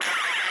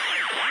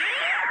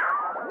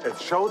It's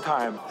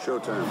showtime.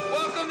 Showtime.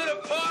 Welcome to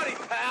the party,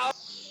 pal.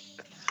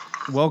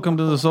 Welcome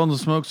to the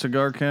Sultans Smoke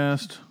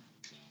Cigarcast.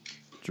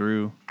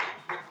 Drew,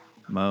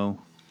 Mo,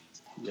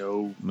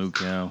 Yo, Moo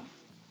Cow,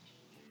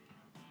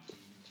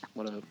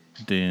 what up?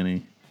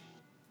 Danny.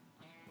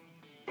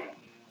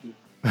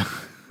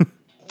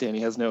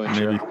 Danny has no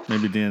intro.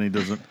 Maybe Danny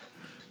doesn't.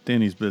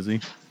 Danny's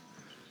busy.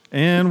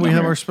 And we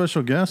have our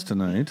special guest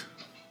tonight.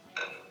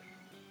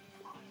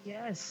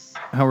 Yes.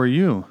 How are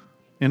you?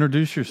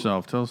 Introduce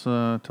yourself. Tell us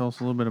a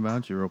little bit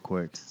about you real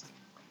quick.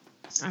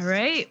 All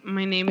right.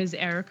 My name is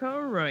Erica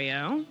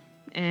Arroyo,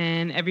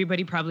 and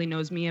everybody probably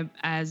knows me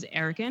as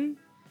Erican.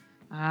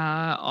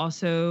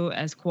 Also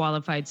as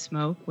Qualified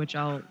Smoke, which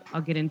I'll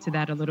get into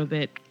that a little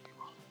bit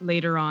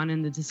later on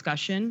in the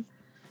discussion.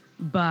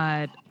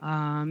 But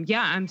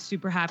I'm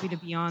super happy to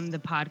be on the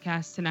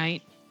podcast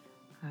tonight.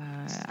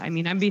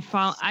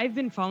 I've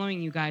been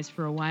following you guys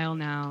for a while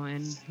now,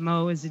 and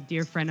Mo is a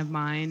dear friend of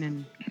mine,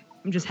 and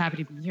I'm just happy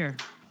to be here.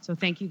 So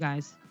thank you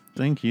guys.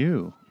 Thank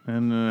you.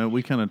 And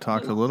we kind of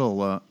talked a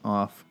little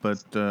off,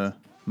 but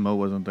Mo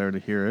wasn't there to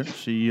hear it.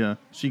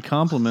 She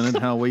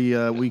complimented how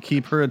we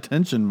keep her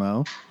attention,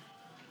 Mo.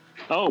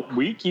 Oh,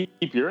 we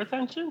keep your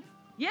attention?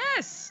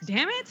 Yes.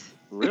 Damn it.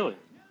 Really?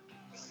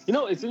 You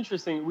know, it's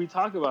interesting. We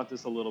talk about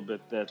this a little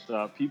bit,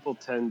 that people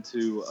tend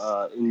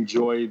to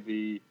enjoy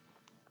the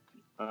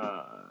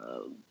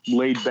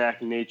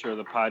laid-back nature of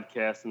the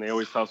podcast, and they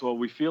always tell us, well,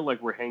 we feel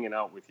like we're hanging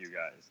out with you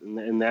guys,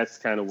 and that's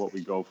kind of what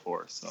we go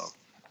for, so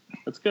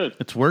that's good.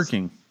 It's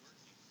working.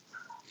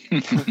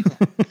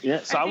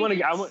 Yeah, so I want to...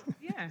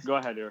 Yeah. Go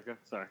ahead, Erica.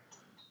 Sorry.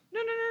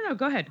 No.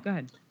 Go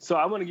ahead. So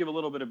I want to give a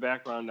little bit of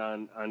background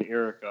on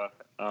Erica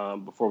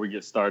before we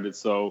get started.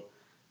 So,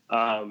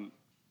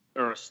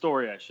 or a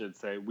story, I should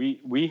say.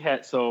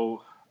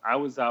 I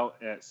was out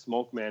at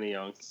Smoke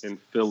Manayunk in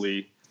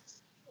Philly.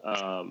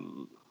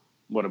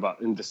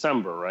 In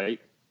December, right?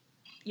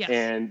 Yes.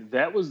 And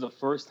that was the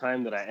first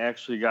time that I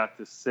actually got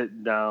to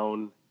sit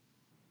down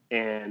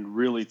and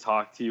really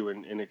talk to you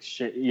and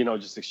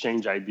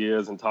exchange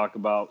ideas and talk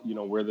about,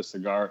 where the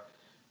cigar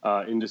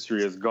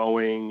industry is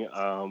going,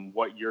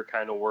 what you're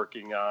kind of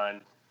working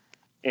on.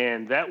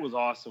 And that was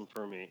awesome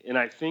for me. And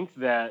I think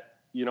that,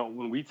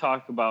 when we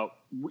talk about,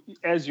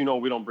 as you know,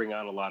 we don't bring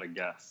on a lot of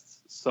guests.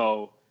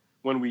 So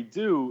when we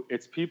do,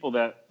 it's people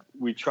that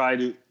we try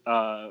to,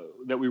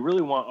 that we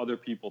really want other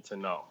people to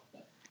know.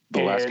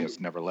 The last guest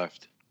never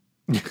left.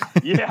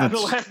 Yeah, the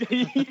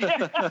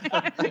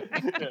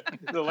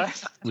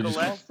last.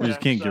 We just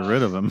can't get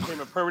rid of him.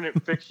 Became a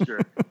permanent fixture.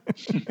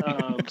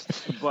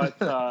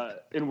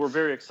 And we're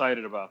very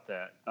excited about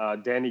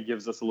that. Danny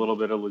gives us a little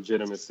bit of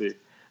legitimacy.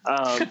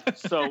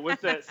 So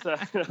with that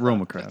said,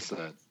 Roma Craft.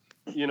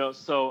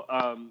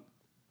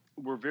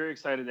 We're very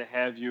excited to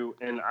have you,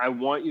 and I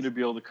want you to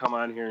be able to come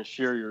on here and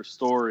share your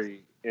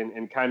story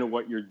and kind of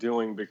what you're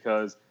doing,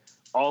 because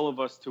all of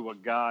us to a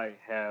guy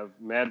have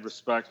mad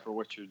respect for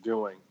what you're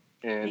doing,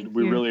 and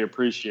we really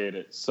appreciate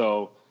it.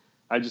 So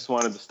I just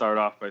wanted to start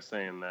off by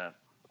saying that.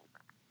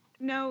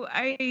 No,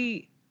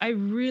 I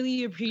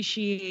really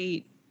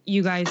appreciate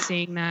you guys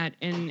saying that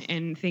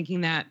and thinking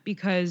that,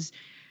 because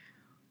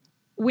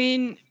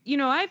when,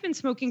 I've been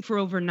smoking for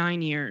over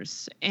 9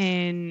 years,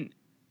 and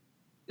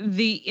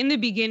in the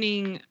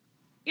beginning,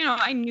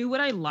 I knew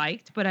what I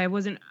liked, but I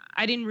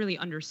didn't really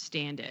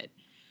understand it.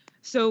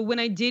 So when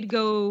I did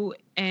go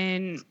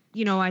and,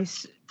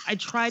 I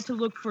tried to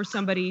look for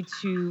somebody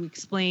to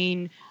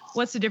explain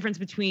what's the difference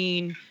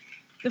between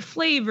the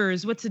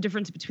flavors, what's the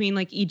difference between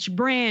like each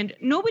brand.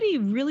 Nobody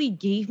really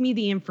gave me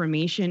the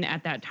information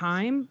at that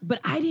time, but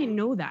I didn't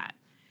know that.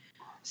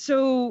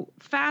 So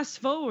fast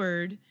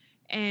forward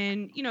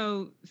and,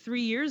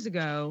 3 years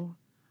ago,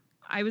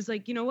 I was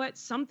like, you know what?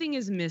 Something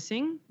is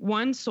missing.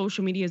 One,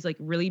 social media is like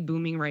really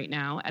booming right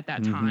now at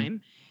that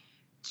time.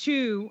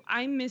 Two,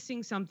 I'm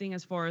missing something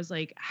as far as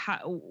like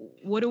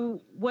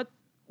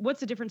what's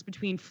the difference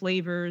between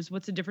flavors?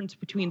 What's the difference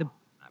between the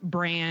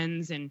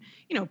brands and,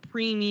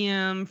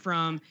 premium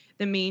from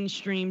the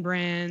mainstream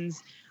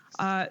brands?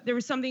 There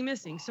was something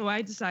missing. So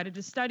I decided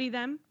to study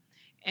them.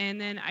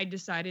 And then I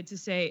decided to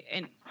say,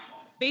 and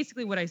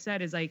basically what I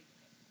said is like,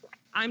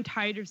 I'm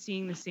tired of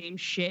seeing the same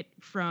shit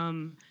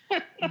from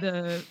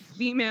the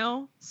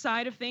female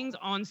side of things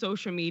on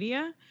social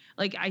media.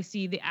 Like I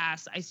see the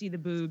ass, I see the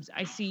boobs,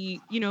 I see,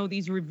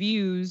 these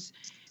reviews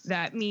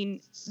that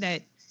mean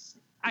that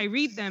I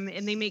read them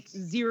and they make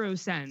zero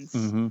sense.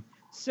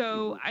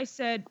 So I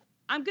said,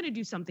 I'm going to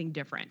do something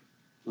different.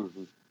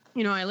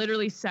 I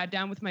literally sat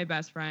down with my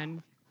best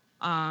friend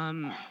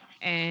and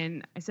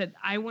I said,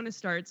 I want to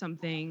start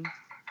something,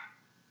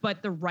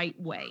 but the right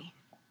way.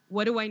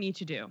 What do I need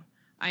to do?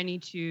 I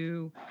need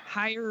to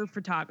hire a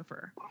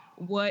photographer.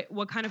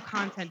 What kind of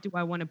content do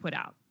I want to put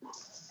out?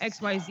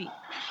 XYZ.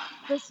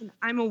 Listen,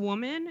 I'm a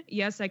woman.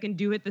 Yes, I can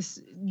do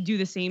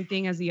the same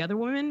thing as the other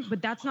women,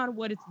 but that's not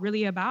what it's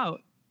really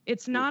about.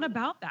 It's not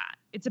about that.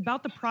 It's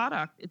about the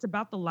product. It's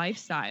about the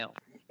lifestyle.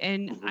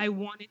 And I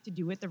wanted to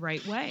do it the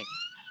right way.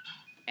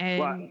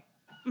 And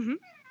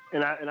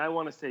and I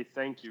want to say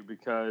thank you,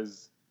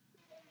 because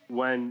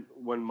when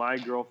my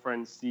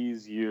girlfriend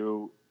sees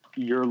you,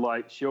 you're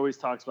like, she always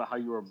talks about how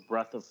you're a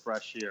breath of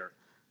fresh air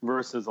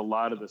versus a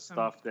lot of the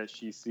stuff that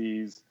she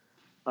sees,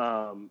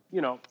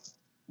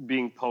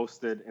 being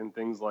posted and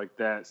things like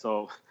that.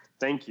 So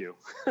thank you.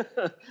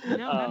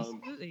 No,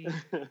 absolutely.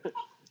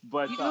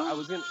 But I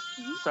was going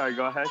to, sorry,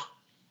 go ahead.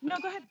 No,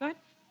 go ahead.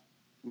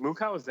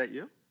 Mukau, is that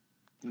you?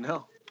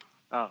 No.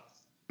 Oh.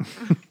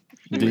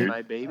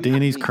 My baby.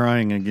 Danny's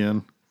crying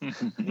again.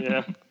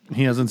 Yeah.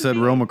 He hasn't said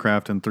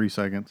Romacraft in 3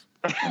 seconds.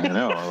 I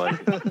know.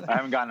 Like I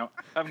haven't gotten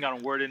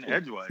a word in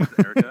edgewise,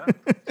 Erica.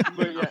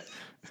 But yeah.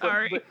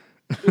 Sorry.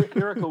 But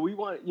Erica, we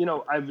want,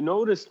 I've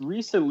noticed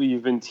recently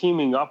you've been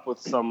teaming up with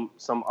some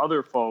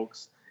other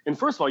folks. And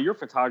first of all, your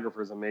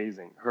photographer is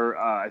amazing.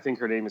 I think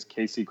her name is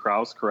Casey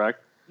Krause,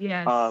 correct?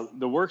 Yes.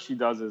 The work she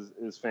does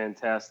is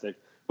fantastic.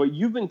 But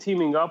you've been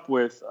teaming up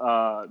with,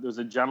 there's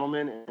a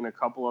gentleman and a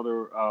couple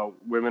other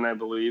women, I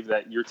believe,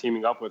 that you're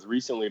teaming up with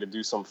recently to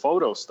do some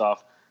photo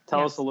stuff.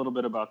 Tell us a little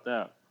bit about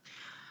that.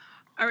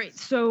 All right.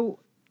 So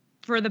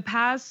for the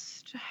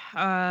past,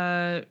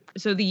 the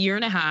year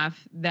and a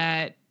half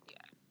that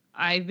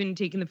I've been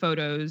taking the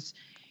photos,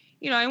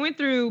 I went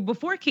through,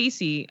 before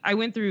Casey, I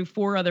went through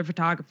 4 other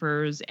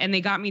photographers, and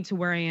they got me to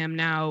where I am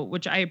now,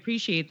 which I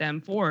appreciate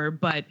them for,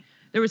 but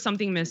there was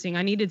something missing.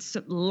 I needed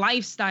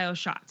lifestyle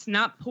shots,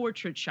 not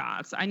portrait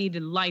shots. I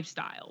needed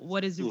lifestyle.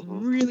 What is it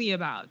really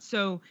about?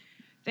 So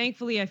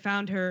thankfully I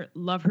found her,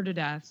 love her to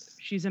death.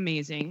 She's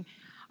amazing.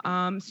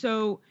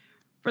 So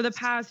for the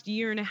past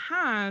year and a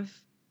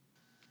half,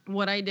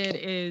 what I did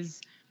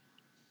is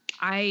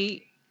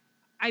I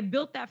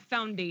built that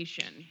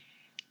foundation.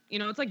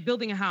 It's like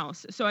building a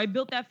house. So I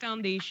built that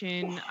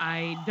foundation.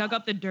 I dug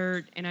up the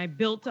dirt and I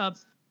built up,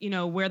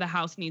 where the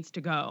house needs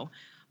to go.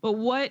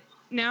 But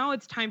now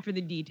it's time for the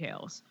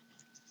details.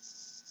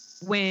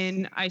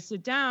 When I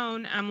sit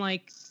down, I'm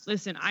like,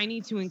 listen, I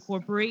need to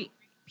incorporate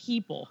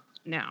people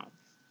now.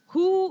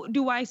 Who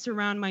do I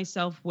surround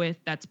myself with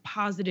that's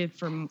positive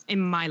in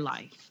my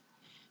life?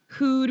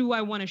 Who do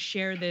I want to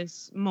share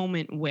this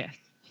moment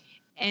with?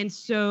 And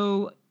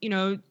so,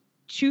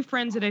 2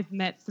 friends that I've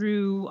met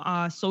through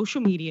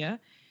social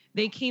media,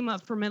 they came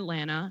up from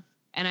Atlanta,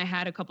 and I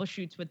had a couple of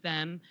shoots with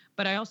them.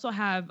 But I also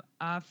have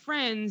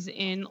friends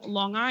in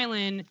Long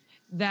Island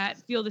that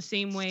feel the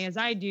same way as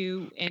I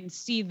do and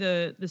see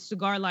the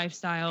cigar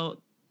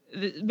lifestyle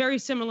very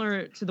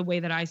similar to the way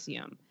that I see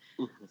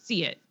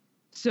it.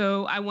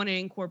 So I want to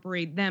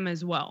incorporate them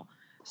as well.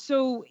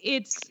 So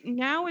it's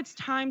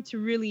time to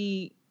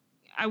really,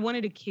 I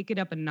wanted to kick it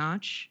up a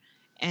notch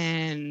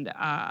and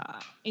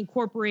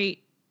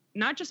incorporate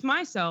not just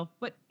myself,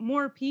 but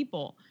more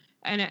people.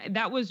 And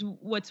that was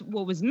what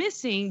was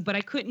missing, but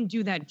I couldn't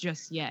do that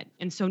just yet.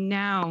 And so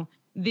now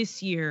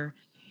this year,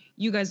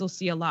 you guys will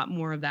see a lot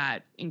more of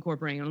that,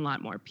 incorporating a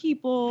lot more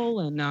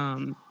people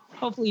and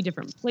hopefully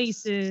different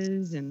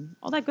places and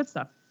all that good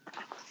stuff.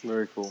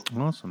 Very cool.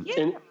 Awesome.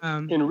 Yeah.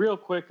 And real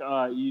quick,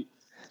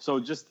 so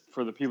just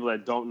for the people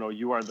that don't know,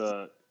 you are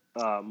the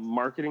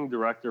marketing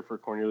director for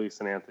Cornelius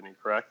and Anthony,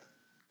 correct?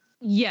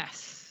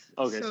 Yes.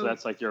 Okay, so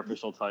that's like your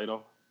official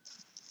title?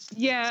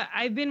 Yeah,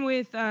 I've been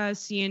with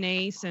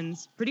CNA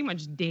since pretty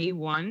much day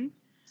one.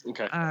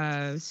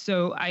 Okay.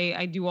 So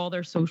I do all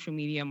their social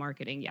media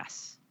marketing,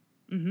 yes.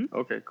 Mm-hmm.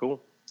 Okay,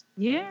 cool.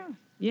 Yeah.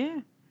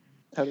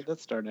 How did that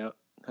start out?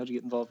 How'd you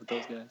get involved with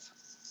those guys?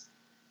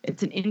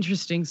 It's an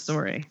interesting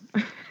story.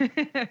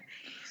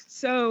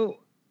 So,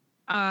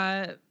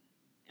 I'm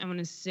going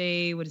to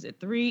say, what is it?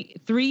 3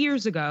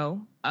 years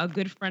ago, a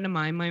good friend of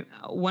mine,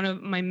 one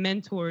of my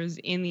mentors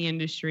in the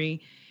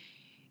industry,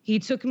 he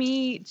took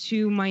me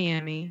to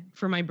Miami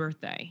for my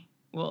birthday.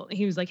 Well,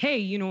 he was like, hey,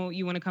 you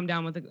want to come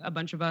down with a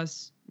bunch of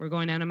us? We're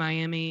going down to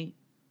Miami.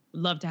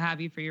 Love to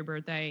have you for your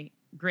birthday.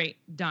 Great,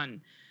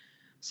 done.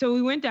 So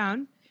we went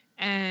down,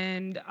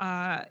 and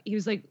he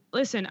was like,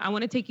 listen, I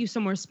want to take you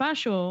somewhere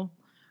special.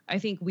 I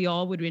think we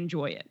all would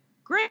enjoy it.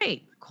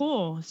 Great,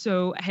 cool.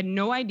 So I had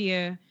no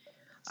idea.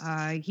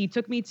 He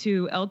took me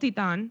to El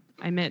Titan.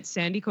 I met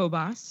Sandy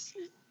Cobas.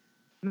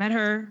 Met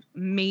her.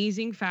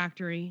 Amazing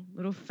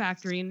little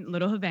factory in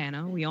Little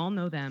Havana. We all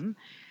know them.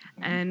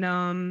 And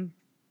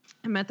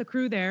I met the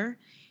crew there.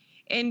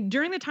 And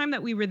during the time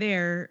that we were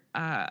there,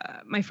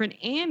 my friend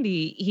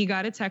Andy, he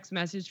got a text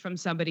message from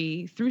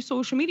somebody through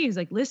social media. He's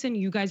like, listen,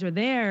 you guys are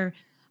there.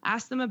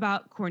 Ask them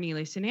about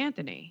Cornelius and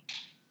Anthony.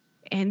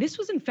 And this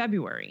was in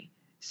February.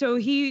 So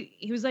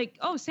he was like,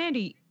 oh,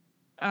 Sandy,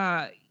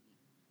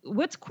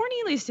 what's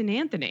Cornelius and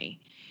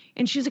Anthony?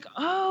 And she's like,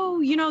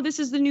 oh, this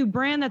is the new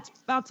brand that's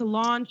about to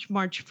launch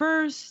March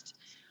 1st.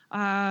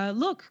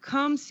 Look,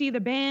 come see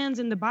the bands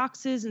and the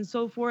boxes and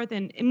so forth.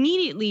 And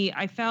immediately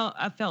I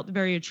felt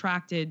very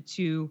attracted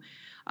to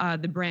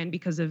the brand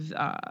because of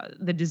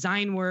the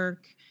design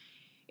work,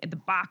 the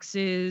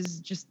boxes,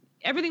 just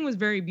everything was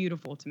very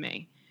beautiful to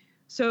me.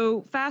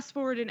 So fast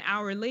forward an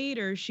hour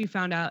later, she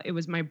found out it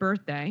was my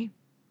birthday,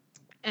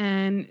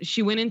 and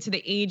she went into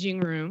the aging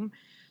room.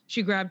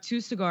 She grabbed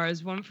 2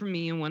 cigars, one for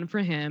me and one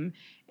for him.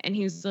 And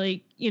he was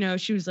like,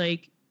 she was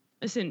like,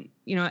 listen,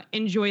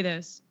 enjoy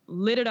this.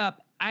 Lit it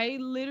up. I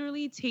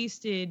literally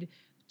tasted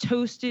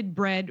toasted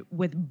bread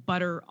with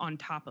butter on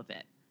top of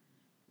it.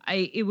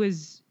 It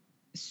was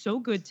so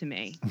good to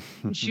me.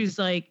 And she was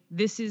like,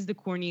 "This is the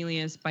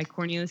Cornelius by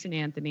Cornelius and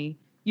Anthony.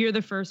 You're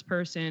the first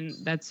person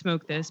that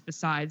smoked this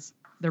besides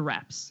the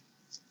reps."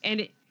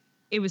 And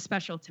it was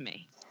special to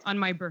me on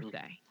my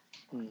birthday.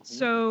 Mm-hmm.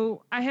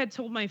 So I had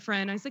told my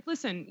friend, I was like,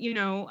 "Listen,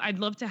 I'd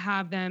love to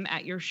have them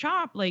at your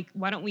shop. Like,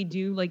 why don't we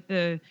do like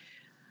the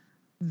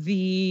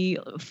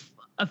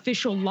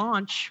official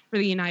launch for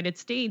the United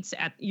States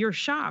at your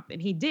shop?"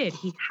 And he did.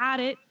 He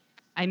had it.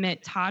 I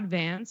met Todd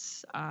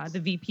Vance, the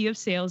VP of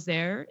sales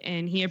there,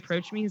 and he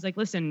approached me. He's like,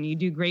 "Listen, you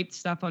do great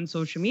stuff on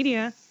social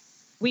media.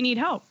 We need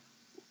help.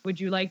 Would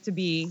you like to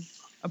be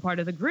a part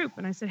of the group?"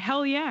 And I said,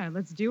 "Hell yeah,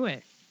 let's do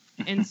it."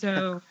 And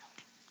so,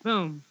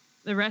 boom,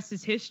 the rest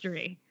is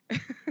history.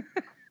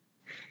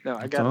 No,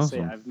 I That's gotta say,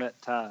 awesome. I've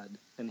met Todd,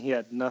 and he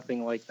had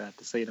nothing like that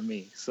to say to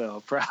me.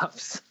 So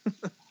props.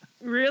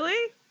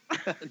 Really?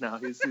 No,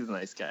 he's a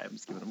nice guy. I'm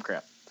just giving him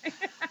crap.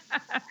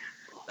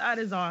 That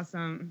is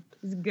awesome.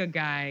 He's a good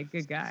guy.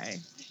 Good guy.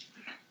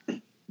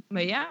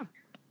 But yeah.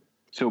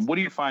 So what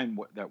do you find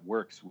that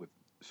works with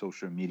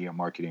social media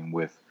marketing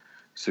with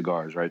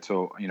cigars, right?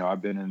 So,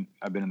 I've been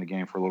in the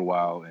game for a little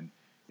while, and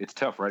it's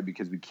tough, right?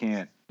 Because we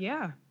can't,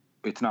 Yeah.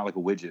 it's not like a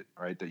widget,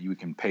 right? That you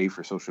can pay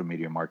for social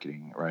media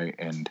marketing, right?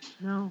 And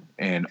No.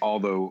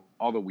 although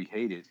we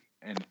hate it,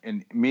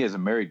 and me as a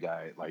married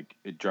guy, like,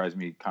 it drives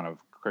me kind of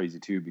crazy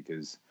too,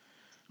 because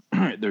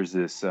there's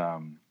this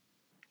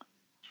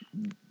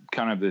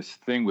kind of this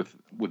thing with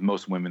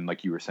most women,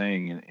 like you were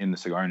saying, in the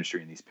cigar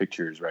industry, in these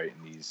pictures, right?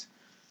 And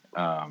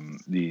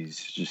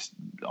these just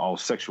all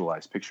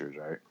sexualized pictures,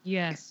 right?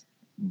 Yes.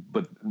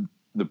 But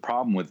the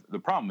problem is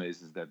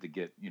that they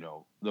get,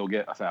 they'll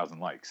get 1,000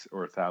 likes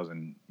or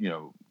 1,000,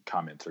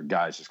 comments, or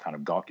guys just kind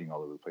of gawking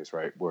all over the place,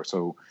 right? Where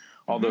so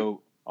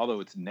although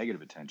it's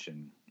negative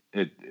attention,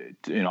 it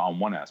on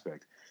one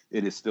aspect,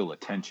 it is still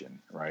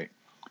attention, right?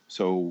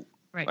 So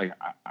Right. like,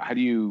 how do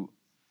you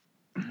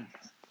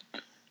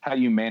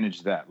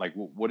manage that? Like,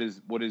 what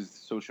is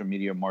social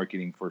media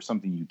marketing for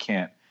something you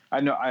can't?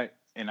 I'm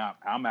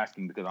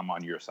asking because I'm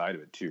on your side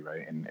of it too,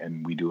 right?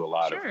 And we do a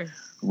lot Sure. of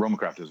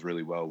Romacraft does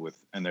really well with,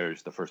 and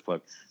there's the first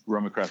plug.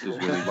 Romacraft is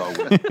really well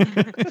with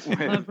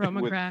Love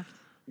Romacraft.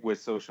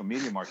 with social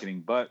media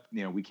marketing, but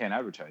we can't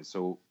advertise.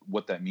 So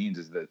what that means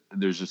is that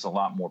there's just a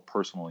lot more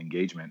personal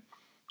engagement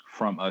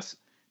from us,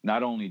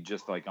 not only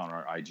just like on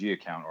our IG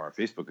account or our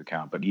Facebook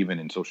account, but even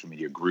in social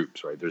media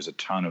groups, right? There's a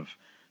ton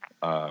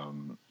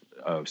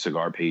of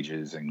cigar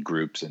pages and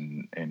groups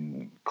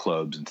and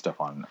clubs and stuff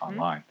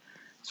online.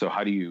 So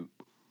how do you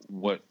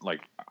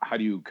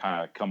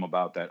kind of come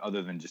about that,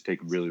 other than just take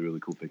really, really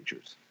cool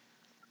pictures?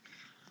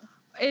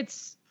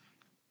 It's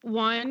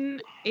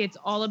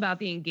all about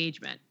the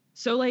engagement.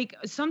 So like,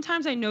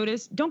 sometimes I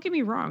notice, don't get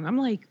me wrong, I'm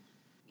like,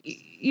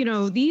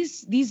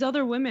 these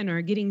other women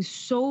are getting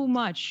so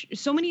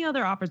many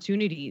other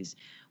opportunities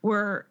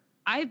where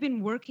I've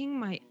been working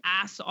my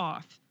ass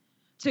off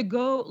to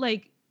go,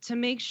 like, to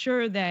make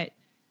sure that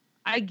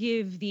I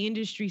give the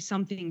industry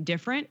something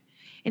different.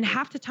 And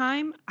half the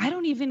time, I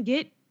don't even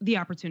get the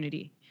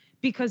opportunity,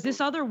 because this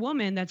other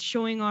woman that's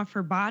showing off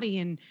her body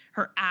and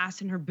her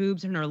ass and her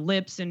boobs and her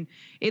lips, and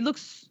it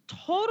looks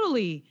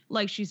totally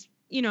like she's,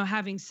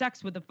 having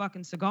sex with a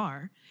fucking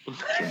cigar.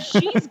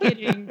 She's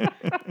getting,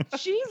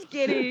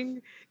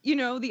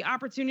 the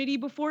opportunity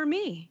before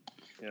me.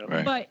 Yeah.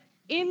 Right. But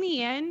in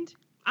the end,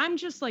 I'm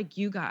just like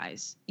you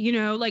guys,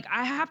 like,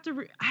 I have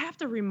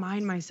to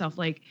remind myself,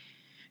 like,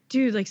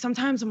 dude, like,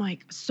 sometimes I'm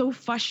like so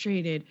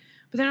frustrated,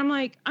 but then I'm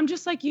like, I'm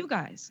just like you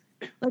guys.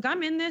 Like,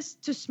 I'm in this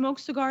to smoke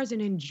cigars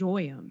and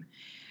enjoy them.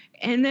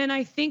 And then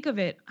I think of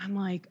it, I'm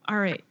like, all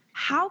right,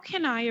 how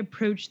can I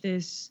approach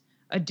this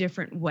a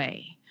different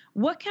way?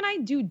 What can I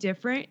do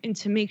different, and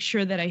to make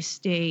sure that I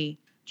stay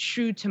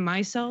true to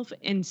myself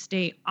and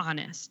stay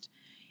honest?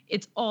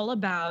 It's all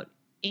about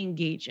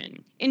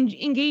engaging. I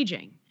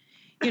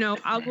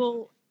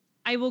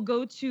will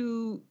go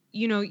to,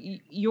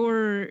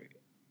 your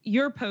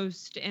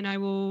post, and I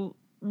will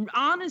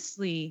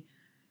honestly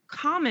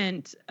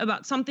comment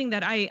about something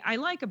that I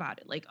like about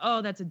it. Like,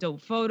 oh, that's a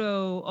dope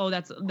photo. Oh,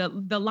 that's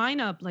the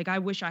lineup. Like, I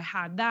wish I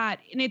had that.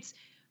 And it's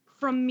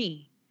from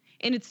me.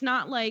 And it's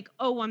not like,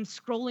 oh, I'm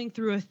scrolling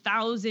through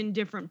 1,000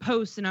 different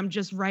posts and I'm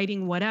just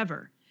writing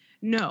whatever.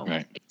 No,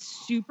 Right. It's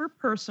super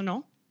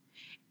personal.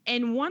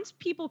 And once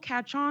people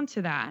catch on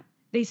to that,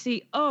 they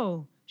see,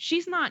 oh,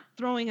 she's not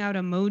throwing out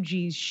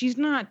emojis. She's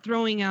not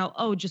throwing out,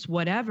 oh, just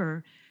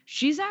whatever.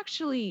 She's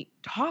actually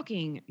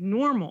talking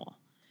normal.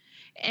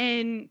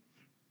 And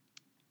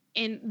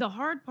the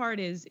hard part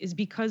is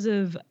because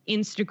of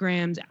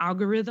Instagram's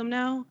algorithm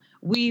now,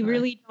 we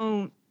really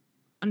don't,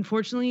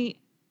 unfortunately,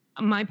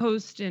 my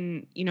post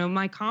and,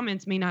 my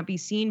comments may not be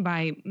seen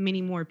by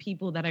many more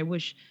people that I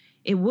wish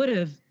it would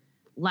have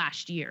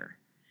last year.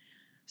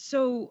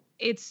 So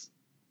it's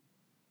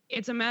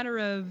a matter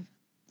of,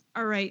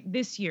 all right,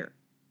 this year,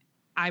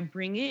 I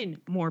bring in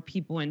more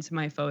people into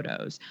my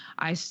photos.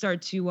 I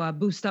start to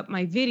boost up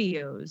my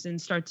videos and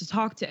start to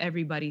talk to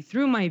everybody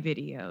through my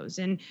videos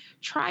and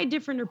try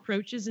different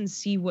approaches and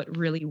see what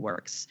really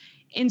works.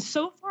 And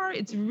so far,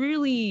 it's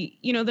really,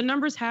 the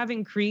numbers have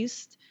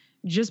increased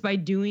just by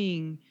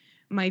doing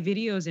my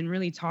videos and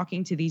really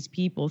talking to these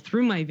people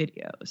through my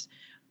videos.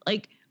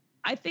 Like,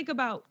 I think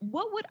about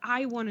what would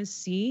I want to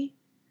see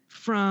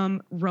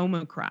from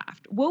Roma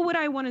Craft? What would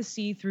I want to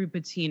see through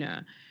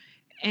Patina?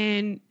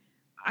 And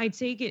I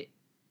take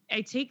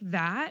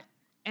that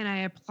and I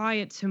apply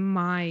it to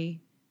my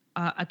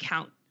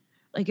account.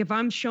 Like if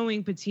I'm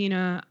showing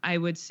Patina, I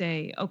would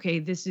say, okay,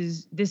 this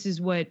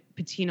is what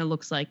Patina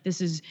looks like.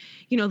 This is,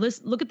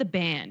 let's look at the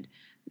band,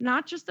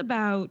 not just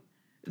about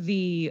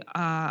the,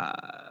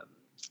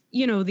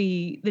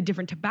 the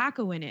different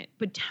tobacco in it,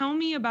 but tell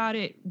me about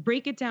it,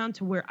 break it down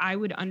to where I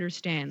would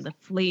understand the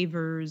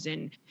flavors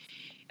and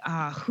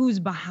who's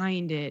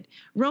behind it.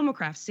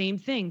 Romacraft, same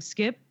thing.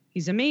 Skip,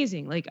 he's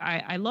amazing. Like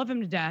I love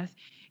him to death.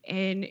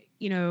 And,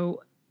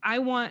 I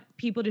want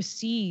people to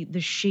see the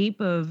shape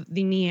of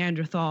the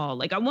Neanderthal.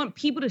 Like I want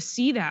people to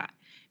see that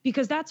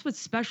because that's what's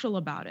special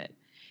about it.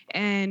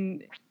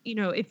 And,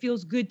 it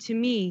feels good to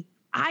me.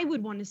 I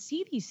would want to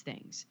see these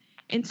things.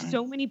 And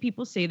so many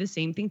people say the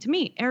same thing to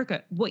me.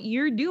 Erica, what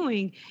you're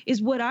doing is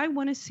what I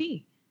want to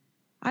see.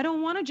 I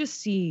don't want to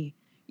just see,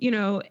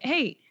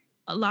 hey,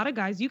 a lot of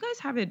guys, you guys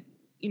have it,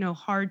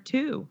 hard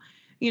too.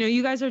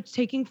 You guys are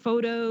taking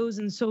photos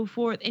and so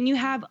forth, and you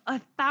have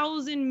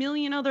 1,000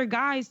 million other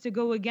guys to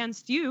go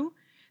against you.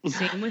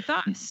 Same with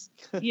us.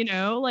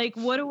 Like,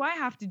 what do I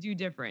have to do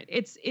different?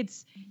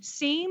 It's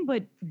same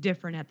but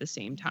different at the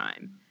same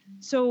time.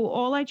 So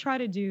all I try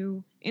to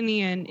do in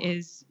the end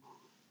is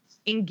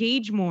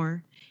engage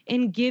more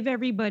and give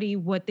everybody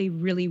what they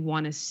really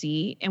want to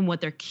see and what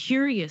they're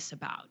curious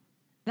about.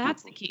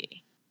 That's the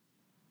key.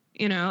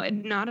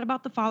 And not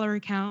about the follower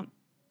count.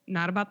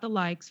 Not about the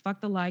likes,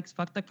 fuck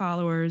the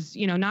followers,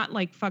 not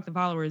like fuck the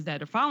followers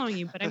that are following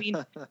you, but I mean,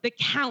 the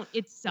count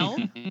itself,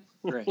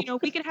 Right.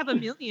 We could have 1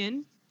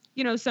 million,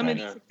 some of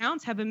these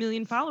accounts have 1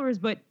 million followers,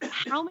 but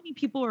how many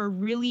people are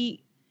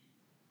really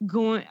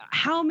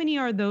how many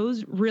are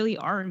those really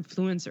are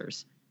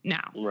influencers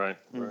now? Right.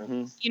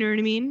 Mm-hmm. You know what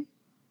I mean?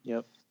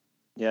 Yep.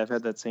 Yeah, I've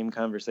had that same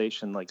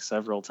conversation like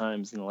several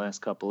times in the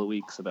last couple of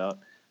weeks about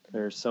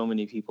there are so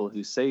many people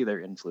who say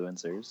they're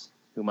influencers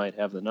who might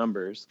have the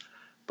numbers,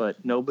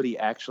 but nobody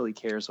actually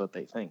cares what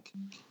they think.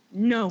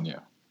 No,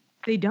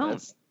 they don't.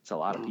 It's a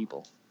lot of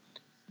people.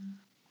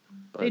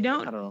 But they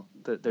don't. I don't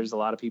know. There's a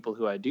lot of people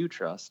who I do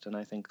trust, and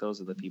I think those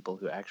are the people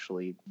who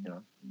actually,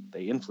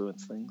 they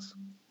influence things.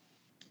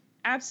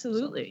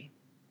 Absolutely.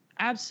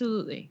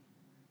 Absolutely.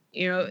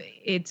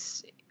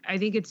 I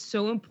think it's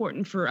so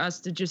important for us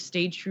to just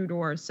stay true to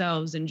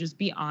ourselves and just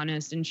be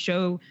honest and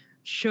show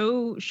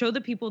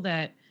the people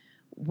that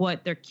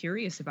what they're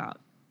curious about.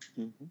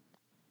 Mm-hmm.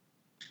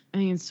 I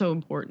think it's so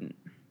important.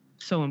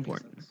 So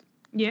important.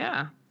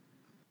 Yeah.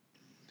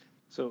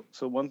 So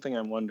one thing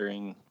I'm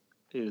wondering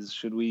is,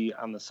 should we,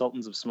 on the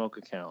Sultans of Smoke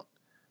account,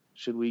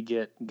 should we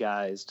get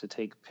guys to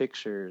take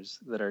pictures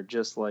that are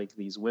just like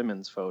these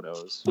women's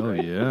photos? Oh,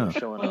 yeah.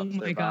 Showing off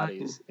their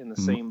bodies in the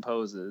same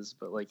poses,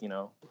 but like,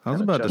 I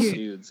was about to just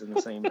dudes in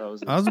the same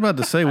poses. I was about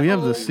to say we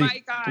have the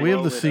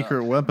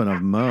secret weapon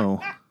of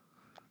Mo.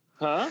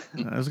 Huh?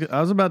 I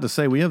was about to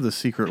say we have the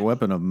secret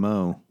weapon of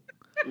Mo.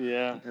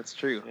 Yeah, that's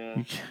true.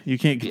 Yeah. You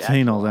can't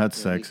contain all that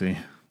sexy.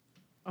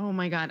 Oh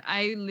my God.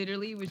 I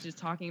literally was just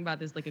talking about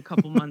this like a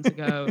couple months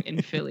ago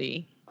in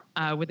Philly,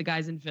 with the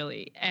guys in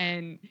Philly.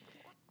 And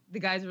the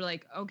guys were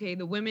like, okay,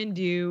 the women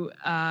do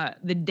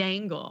the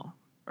dangle,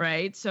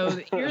 right? So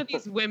here are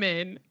these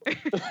women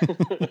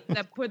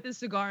that put the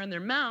cigar in their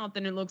mouth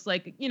and it looks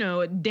like,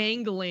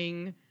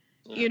 dangling,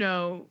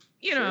 Sure.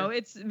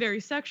 it's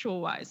very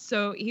sexual wise.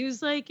 So he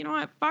was like, you know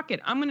what, fuck it.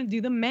 I'm going to do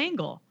the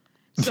mangle.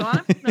 So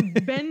I'm going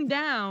to bend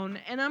down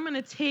and I'm going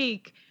to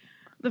take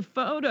the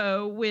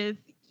photo with,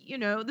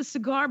 the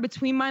cigar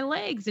between my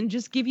legs and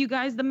just give you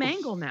guys the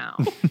mangle now.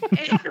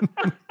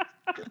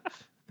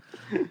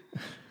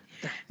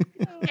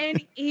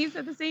 And he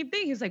said the same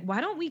thing. He's like,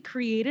 why don't we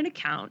create an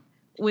account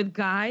with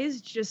guys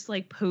just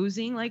like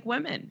posing like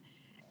women?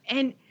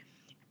 And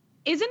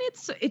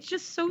it's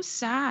just so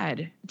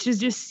sad to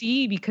just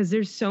see, because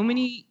there's so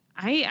many,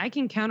 I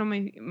can count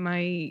on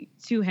my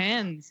two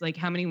hands, like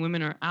how many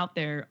women are out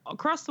there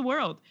across the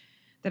world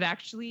that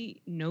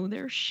actually know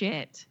their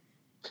shit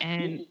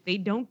and they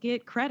don't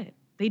get credit.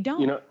 They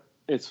don't.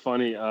 It's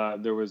funny.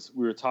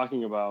 We were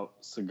talking about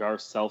cigar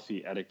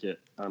selfie etiquette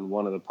on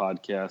one of the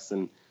podcasts,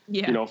 and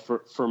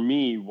for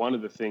me, one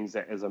of the things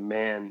that as a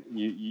man,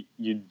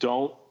 you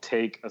don't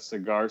take a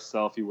cigar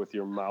selfie with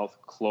your mouth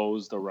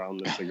closed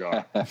around the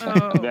cigar.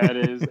 Oh. That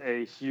is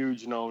a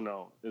huge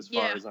no-no as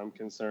far as I'm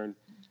concerned.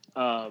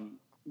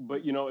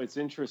 But it's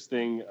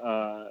interesting.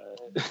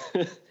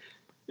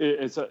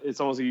 It's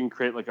almost like you can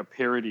create like a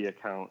parody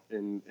account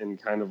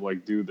and kind of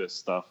like do this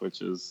stuff,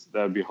 that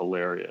would be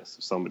hilarious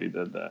if somebody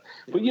did that.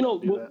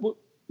 But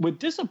what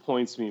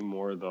disappoints me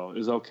more though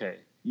is, okay,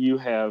 you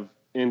have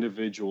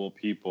individual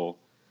people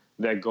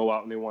that go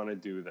out and they want to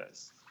do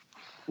this.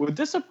 What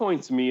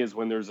disappoints me is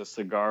when there's a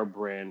cigar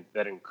brand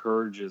that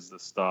encourages the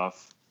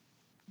stuff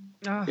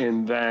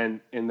and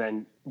then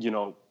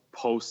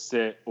posts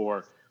it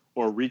or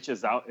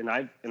reaches out. And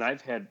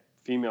I've had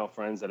female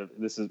friends that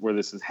this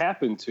has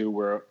happened to,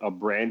 where a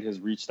brand has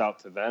reached out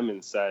to them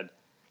and said,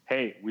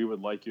 hey, we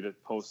would like you to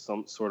post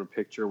some sort of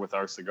picture with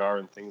our cigar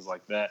and things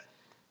like that.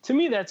 To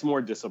me, that's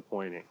more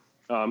disappointing,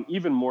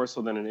 even more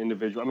so than an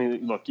individual. I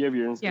mean, look, you have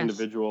your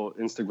individual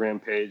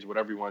Instagram page,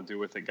 whatever you want to do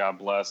with it, God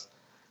bless.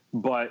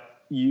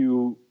 But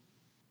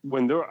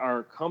when there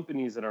are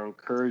companies that are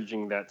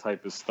encouraging that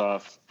type of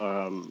stuff,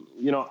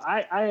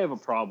 I have a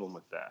problem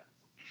with that.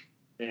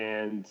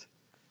 And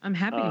I'm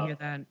happy to hear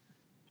that.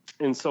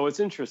 And so it's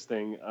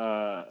interesting.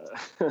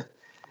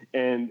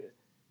 And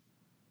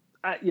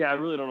I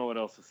really don't know what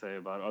else to say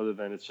about it other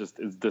than it's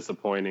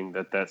disappointing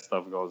that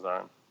stuff goes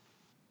on.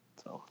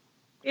 So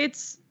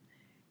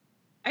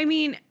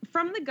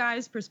from the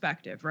guy's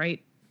perspective,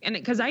 right? And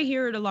because I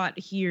hear it a lot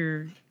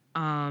here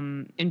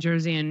in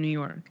Jersey and New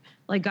York,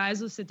 like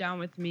guys will sit down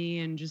with me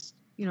and just,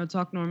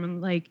 talk normal,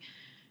 like,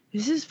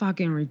 this is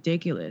fucking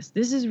ridiculous.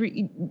 This is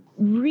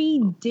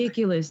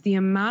ridiculous. The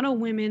amount of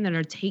women that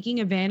are taking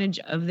advantage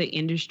of the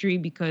industry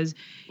because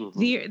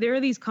there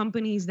are these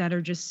companies that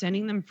are just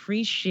sending them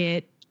free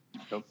shit.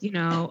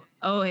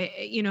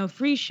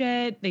 Free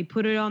shit. They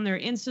put it on their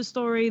Insta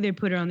story. They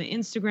put it on the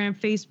Instagram,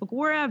 Facebook,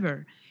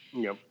 wherever.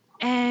 Yep.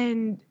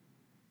 And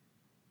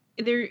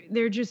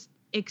they're just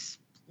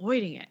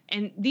exploiting it.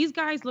 And these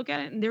guys look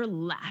at it and they're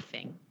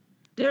laughing.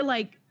 They're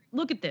like,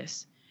 look at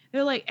this.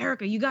 They're like,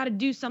 Erica, you got to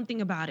do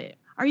something about it.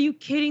 Are you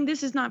kidding?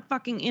 This is not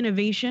fucking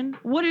innovation.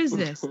 What is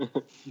this?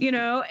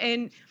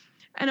 And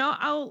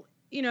I'll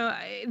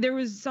there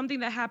was something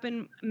that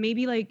happened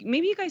maybe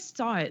you guys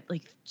saw it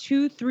like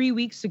 2-3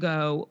 weeks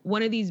ago.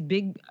 One of these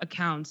big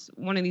accounts,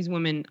 one of these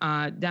women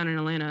down in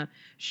Atlanta,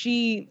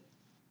 she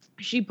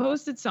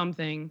posted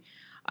something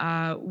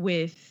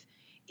with,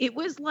 it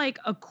was like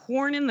a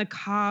corn in the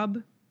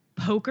cob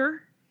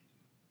poker.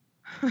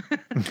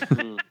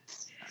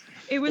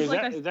 It was is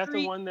that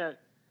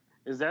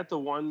the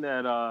one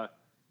that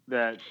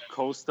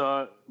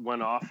Costa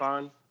went off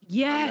on?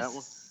 Yes. On that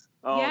one?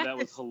 Yes. That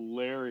was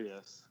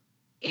hilarious.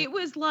 It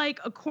was like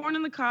a corn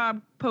on the cob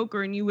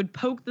poker, and you would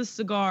poke the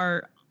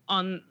cigar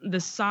on the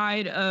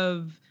side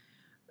of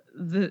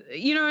the,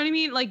 you know what I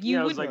mean? Like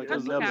you would. It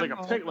was like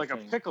a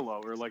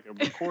piccolo or like a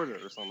recorder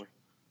or something.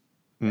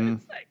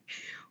 It's like,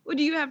 well,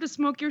 do you have to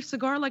smoke your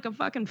cigar like a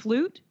fucking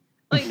flute?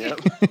 Like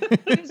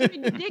it was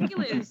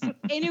ridiculous, and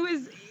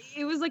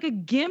it was like a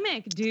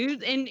gimmick,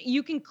 dude. And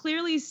you can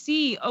clearly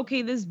see,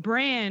 okay, this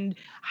brand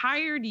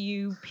hired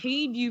you,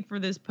 paid you for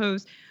this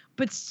post,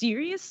 but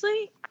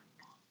seriously,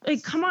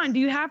 like, come on, do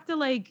you have to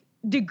like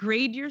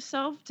degrade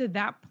yourself to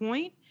that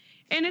point?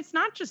 And it's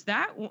not just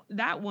that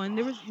one.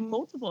 There was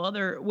multiple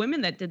other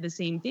women that did the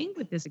same thing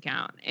with this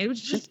account. It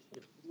was just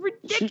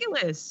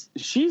ridiculous.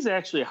 She's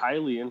actually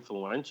highly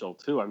influential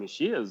too. I mean,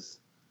 she is.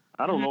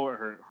 I don't know what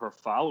her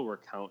follower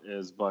count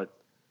is, but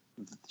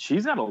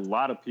she's got a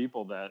lot of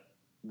people that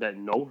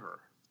know her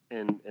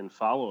and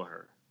follow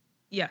her.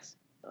 Yes.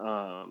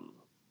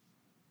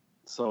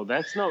 So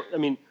that's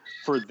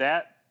for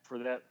that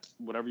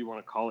whatever you want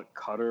to call it,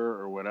 cutter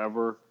or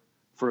whatever,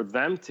 for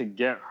them to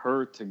get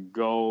her to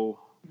go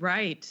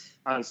right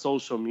on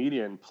social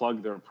media and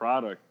plug their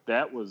product,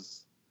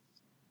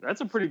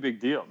 that's a pretty big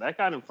deal. That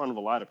got in front of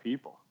a lot of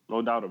people,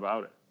 no doubt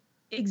about it.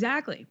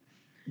 Exactly.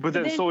 But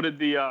then so did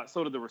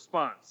the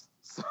response.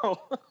 So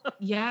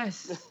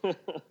yes.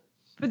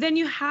 But then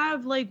you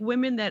have like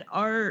women that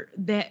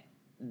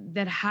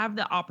have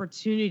the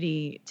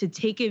opportunity to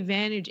take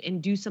advantage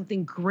and do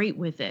something great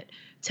with it,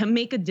 to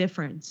make a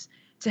difference,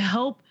 to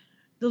help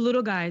the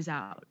little guys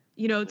out,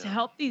 to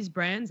help these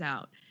brands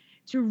out,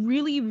 to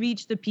really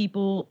reach the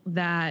people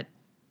that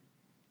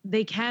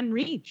they can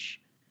reach.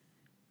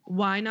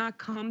 Why not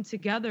come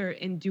together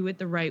and do it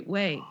the right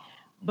way?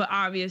 But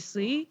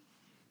obviously,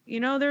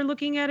 they're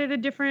looking at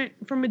it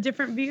from a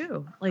different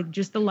view, like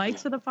just the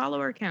likes of the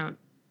follower count.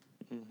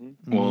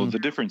 Mm-hmm. Well, the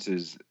difference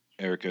is,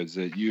 Erica, is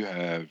that you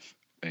have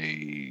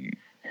a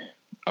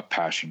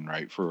passion,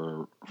 right,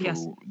 for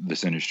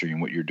this industry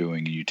and what you're doing,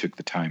 and you took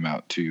the time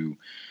out to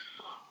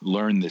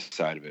learn this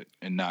side of it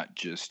and not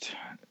just,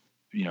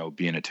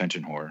 be an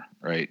attention whore,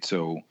 right?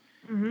 So,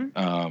 and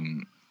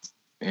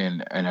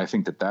I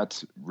think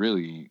that's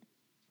really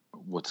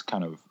what's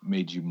kind of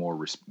made you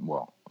more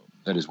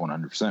that is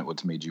 100%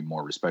 what's made you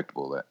more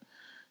respectable. That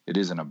it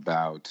isn't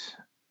about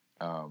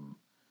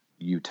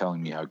you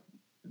telling me how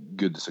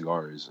good the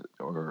cigar is,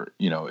 or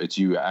it's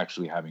you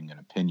actually having an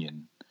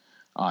opinion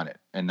on it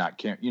and not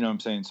caring. You know what I'm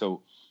saying?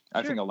 So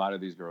I think a lot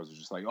of these girls are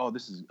just like, oh,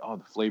 this is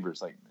the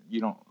flavors. Like, you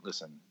don't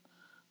listen.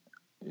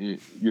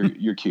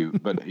 You're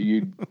cute, but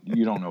you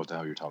don't know what the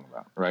hell you're talking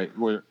about, right?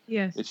 Where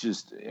it's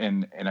just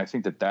and I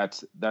think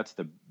that's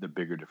the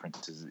bigger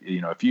difference is,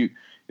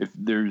 if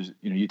there's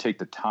you take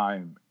the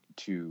time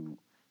to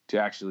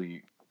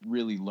actually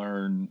really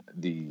learn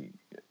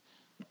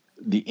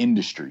the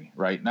industry,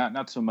 right?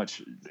 Not so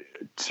much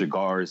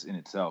cigars in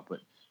itself, but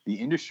the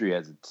industry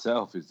as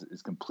itself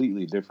is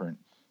completely different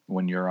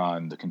when you're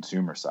on the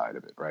consumer side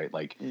of it, right?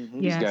 Like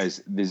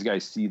Yes. these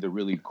guys see the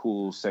really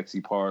cool,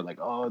 sexy part, like,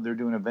 oh, they're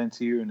doing events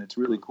here and it's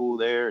really cool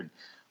there. And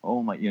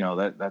oh my,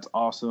 that's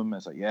awesome.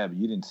 It's like, yeah, but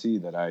you didn't see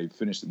that I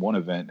finished one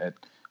event at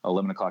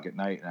 11 o'clock at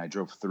night and I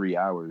drove 3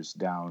 hours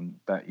down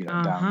down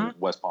to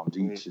West Palm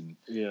Beach and,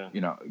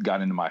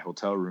 got into my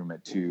hotel room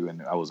at 2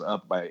 and I was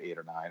up by 8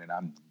 or 9 and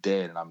I'm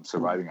dead and I'm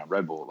surviving on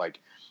Red Bull. Like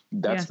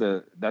that's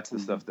the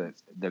stuff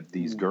that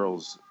these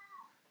girls,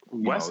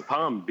 West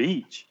Palm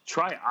Beach.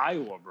 Try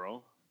Iowa,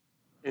 bro.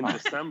 In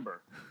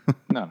December.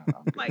 No.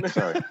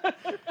 Sorry.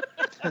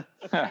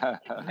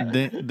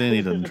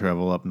 Danny doesn't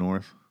travel up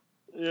north.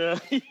 Yeah.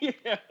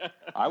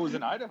 I was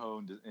in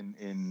Idaho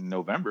in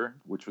November,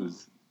 which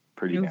was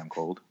pretty damn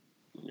cold.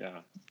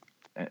 Yeah.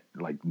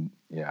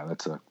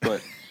 That's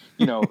but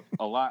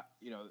a lot,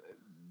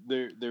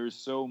 there's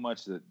so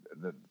much that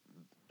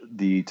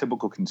the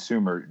typical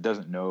consumer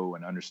doesn't know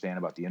and understand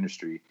about the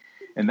industry.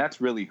 And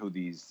that's really who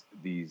these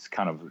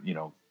kind of,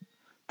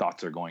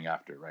 thoughts are going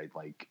after, right?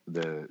 Like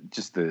the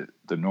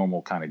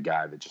normal kind of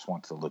guy that just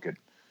wants to look at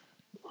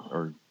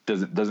or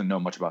doesn't know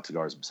much about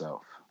cigars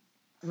himself.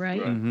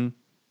 Right. Mm-hmm.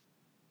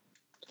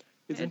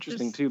 It's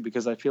interesting too,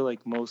 because I feel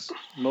like most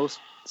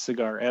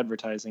cigar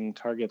advertising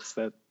targets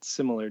that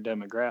similar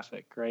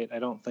demographic, right? I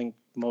don't think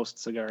most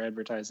cigar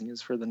advertising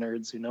is for the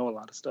nerds who know a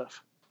lot of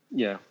stuff.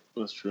 Yeah,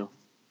 that's true.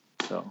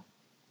 So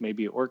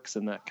maybe it works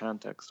in that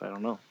context. I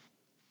don't know.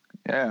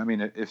 Yeah, I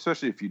mean,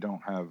 especially if you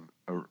don't have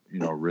a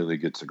really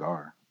good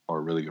cigar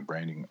or really good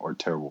branding or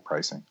terrible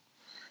pricing.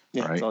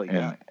 Yeah, right? That's all you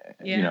got.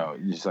 You're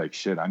just like,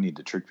 shit, I need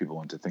to trick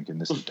people into thinking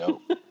this is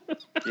dope.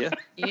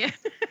 Yeah.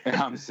 And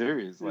I'm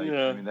serious. Like,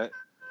 I mean, that,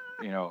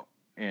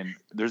 and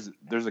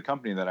there's a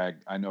company that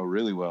I know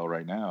really well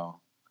right now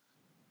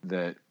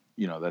that,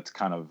 that's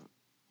kind of,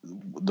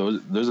 those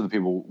are the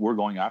people we're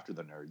going after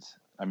the nerds.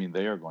 I mean,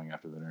 they are going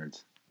after the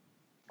nerds.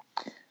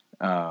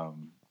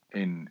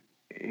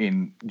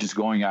 In just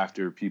going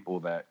after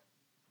people that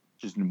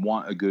just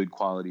want a good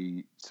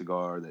quality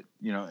cigar that,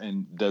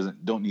 and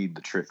don't need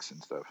the tricks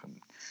and stuff. And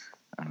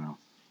I don't know.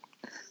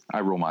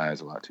 I roll my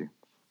eyes a lot too.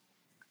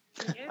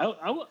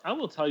 I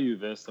will tell you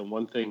this, and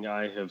one thing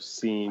I have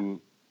seen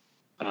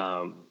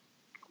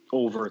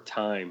over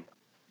time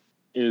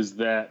is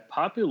that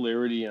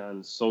popularity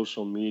on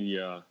social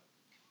media,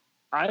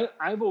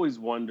 I've always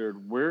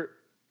wondered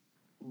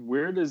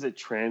where does it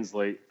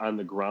translate on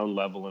the ground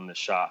level in the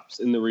shops?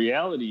 And the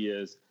reality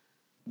is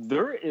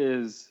there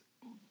is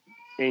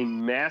a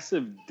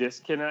massive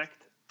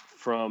disconnect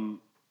from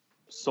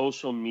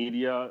social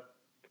media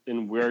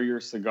and where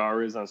your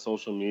cigar is on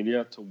social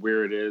media to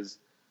where it is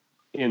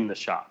in the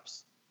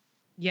shops.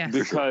 Yes.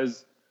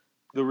 Because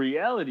the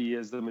reality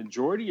is the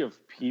majority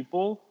of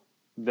people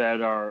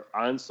that are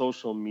on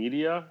social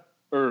media,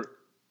 or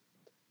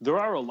there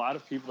are a lot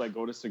of people that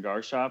go to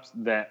cigar shops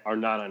that are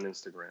not on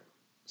Instagram.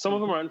 Some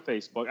of them are on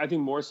Facebook. I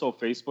think more so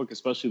Facebook,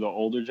 especially the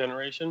older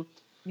generation.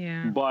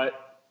 Yeah.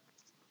 But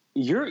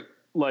you're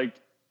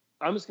like,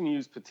 I'm just going to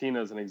use Patina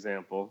as an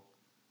example.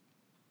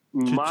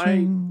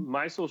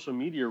 My social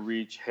media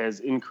reach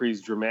has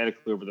increased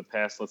dramatically over the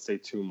past, let's say,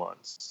 2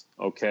 months.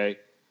 Okay.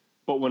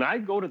 But when I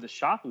go to the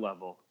shop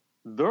level,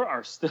 there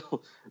are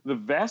still the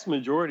vast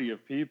majority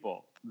of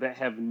people that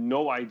have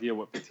no idea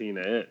what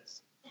Patina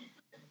is.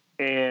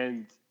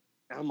 And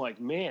I'm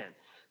like, man.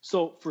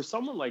 So for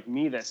someone like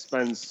me that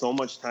spends so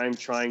much time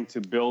trying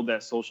to build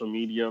that social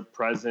media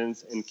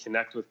presence and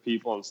connect with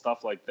people and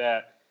stuff like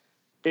that,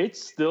 it's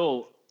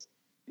still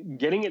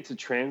getting it to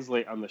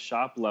translate on the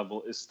shop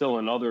level is still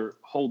another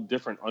whole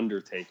different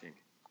undertaking.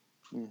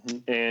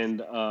 Mm-hmm.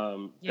 And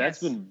that's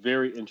been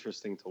very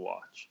interesting to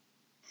watch.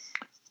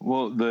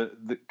 Well,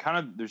 the kind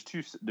of there's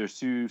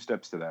two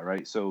steps to that,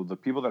 right? So the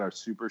people that are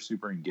super,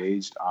 super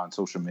engaged on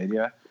social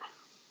media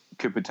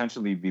could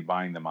potentially be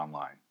buying them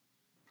online.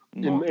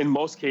 In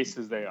most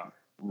cases, they are.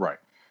 Right.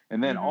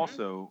 And then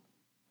also,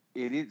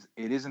 it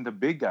isn't the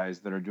big guys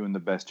that are doing the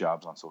best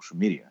jobs on social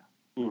media,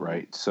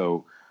 right?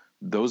 So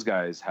those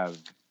guys have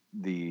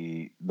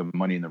the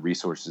money and the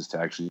resources to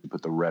actually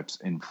put the reps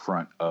in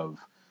front of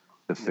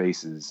the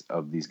faces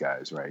of these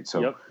guys, right?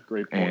 So,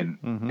 great point.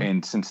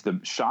 And since the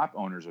shop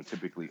owners are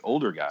typically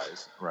older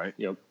guys, right?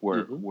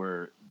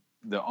 Where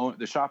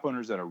the shop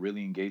owners that are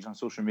really engaged on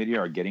social media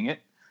are getting it.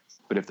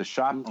 But if the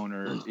shop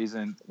owner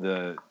isn't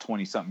the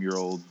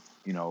 20-something-year-old,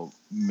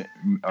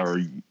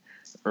 or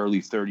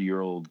early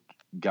 30-year-old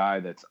guy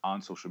that's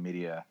on social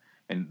media,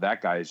 and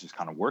that guy is just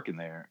kind of working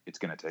there, it's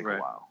going to take a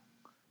while.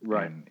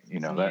 Right. And,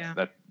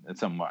 that's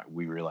something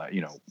we realize,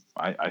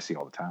 I see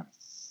all the time.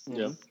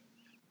 Yeah.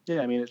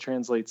 Yeah, I mean, it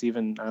translates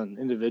even on an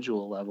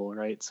individual level,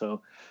 right?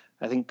 So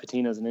I think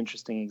Patina is an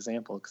interesting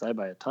example because I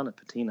buy a ton of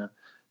Patina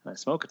and I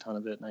smoke a ton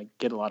of it, and I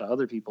get a lot of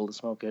other people to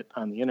smoke it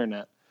on the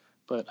internet.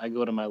 But I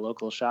go to my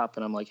local shop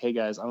and I'm like, hey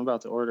guys, I'm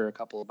about to order a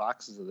couple of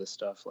boxes of this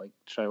stuff. Like,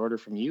 should I order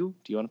from you?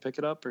 Do you want to pick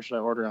it up, or should I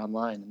order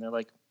online? And they're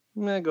like,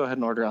 Go ahead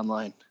and order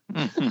online.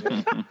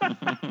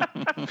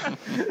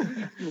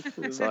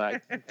 So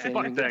I can't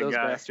even get those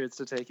bastards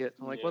to take it.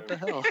 I'm like, what the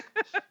hell?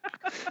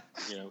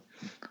 Yeah.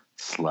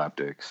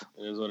 Slapdicks.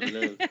 It is what it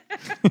is.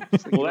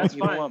 Well, that's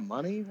fine. You don't want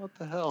money? What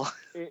the hell?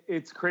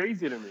 It's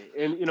crazy to me.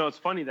 And, it's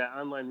funny, that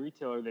online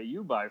retailer that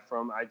you buy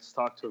from, I just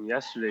talked to him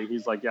yesterday.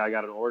 He's like, yeah, I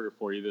got an order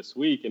for you this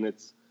week. And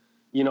it's,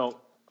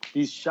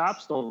 these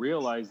shops don't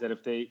realize that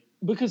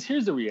because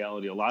here's the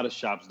reality. A lot of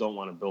shops don't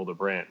want to build a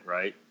brand,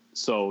 right?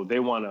 So they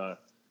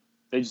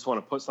just want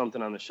to put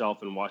something on the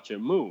shelf and watch it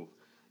move.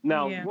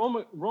 Now, Yeah.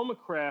 Roma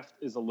Craft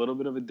is a little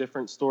bit of a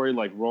different story.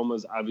 Like,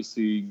 Roma's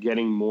obviously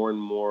getting more and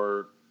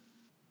more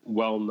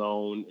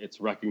well-known. It's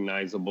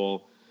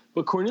recognizable.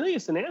 But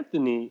Cornelius and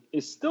Anthony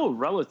is still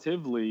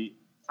relatively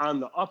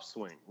on the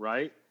upswing,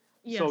 right?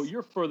 Yes. So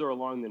you're further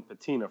along than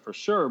Patina for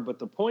sure. But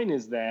the point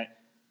is that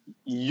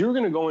you're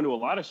going to go into a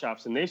lot of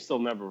shops and they've still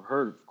never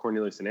heard of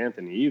Cornelius and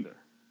Anthony either.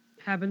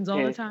 Happens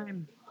all the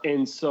time.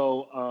 And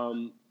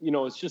so,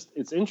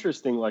 it's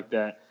interesting like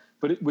that.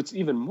 But what's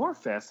even more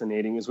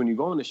fascinating is when you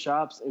go into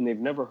shops and they've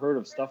never heard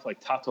of stuff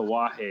like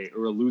Tatuaje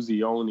or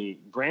Illusione,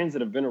 brands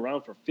that have been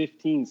around for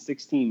 15,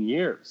 16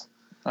 years.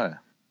 Oh, yeah.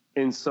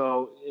 And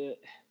so,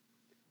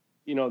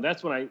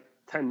 that's when I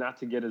tend not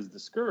to get as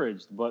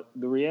discouraged. But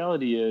the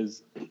reality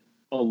is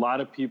a lot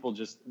of people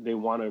they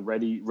want a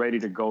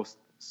ready-to-go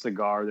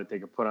cigar that they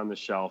can put on the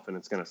shelf and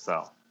it's going to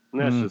sell.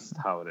 And that's just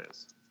how it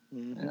is.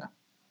 Mm-hmm. Yeah.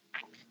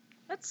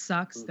 That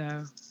sucks,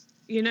 though.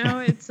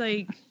 It's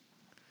like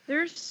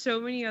there's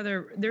so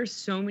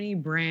many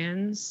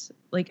brands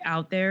like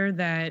out there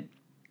that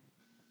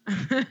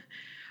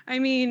I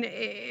mean,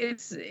 they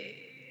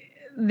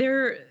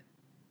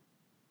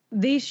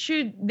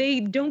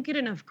don't get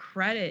enough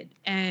credit.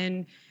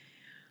 And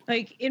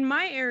like in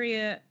my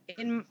area,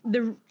 in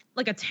the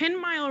like a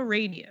 10-mile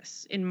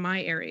radius in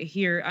my area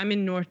here, I'm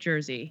in North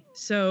Jersey.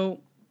 So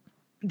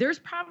there's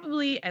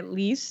probably at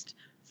least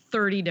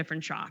 30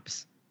 different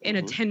shops in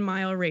a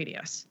 10-mile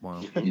radius.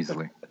 Wow.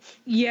 Easily.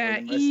 Yeah,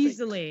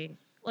 easily.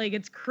 Like,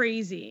 it's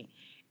crazy.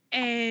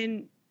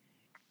 And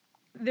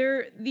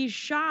these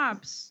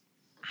shops,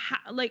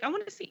 I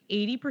want to say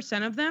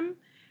 80% of them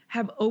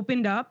have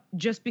opened up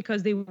just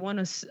because they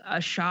want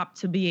a shop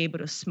to be able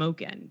to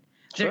smoke in.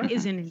 Sure. There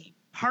isn't any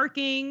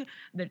parking.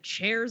 The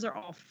chairs are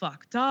all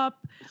fucked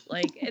up.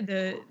 Like,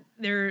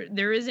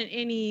 there isn't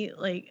any,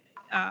 like,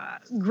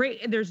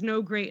 there's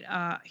no great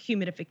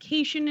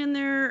humidification in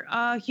their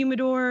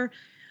humidor.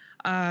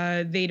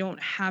 They don't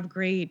have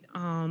great,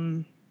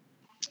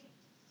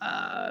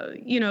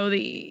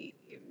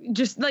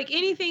 just like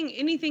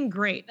anything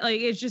great.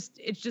 Like, it's just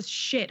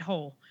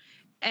shithole.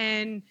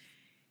 And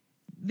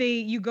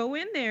you go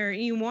in there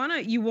and you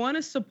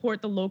wanna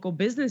support the local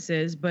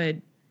businesses, but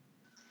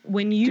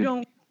when you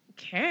don't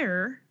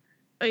care,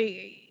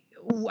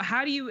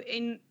 how do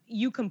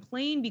you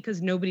complain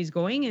because nobody's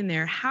going in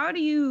there? What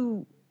do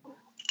you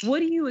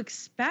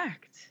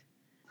expect?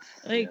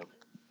 Like,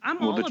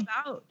 I'm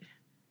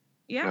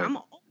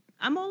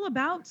all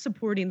about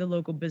supporting the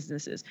local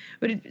businesses.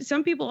 But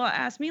some people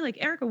ask me,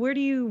 like, Erica, where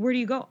do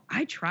you go?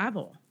 I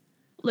travel.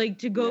 Like,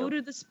 to go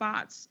to the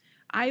spots.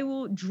 I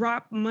will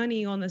drop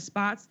money on the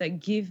spots that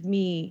give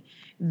me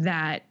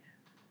that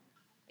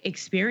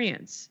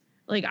experience.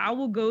 Like, I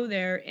will go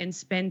there and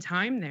spend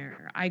time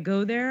there. I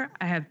go there,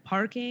 I have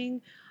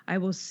parking. I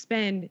will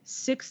spend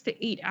 6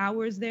 to 8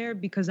 hours there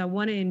because I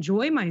want to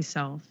enjoy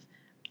myself.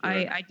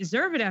 Right. I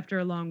deserve it after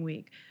a long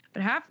week.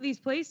 But half of these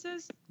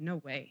places,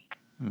 no way.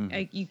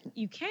 Like,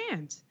 you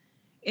can't.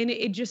 And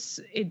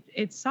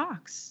it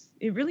sucks.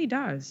 It really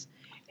does.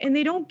 And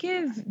they don't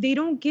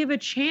give a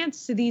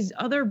chance to these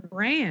other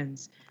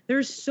brands.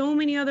 There's so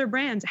many other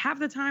brands. Half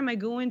the time I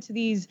go into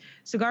these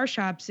cigar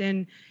shops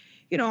and,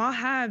 I'll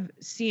have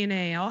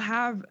CNA, I'll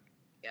have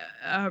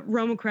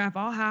Roma Craft,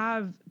 I'll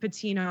have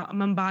Patina,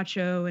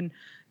 Mambacho, and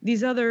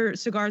these other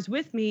cigars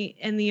with me.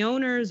 And the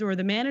owners or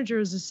the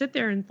managers will sit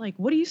there and like,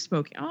 what are you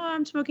smoking? Oh,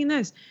 I'm smoking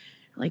this.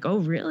 Like, oh,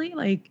 really?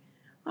 Like,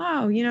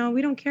 oh, we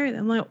don't carry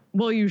them. I'm like,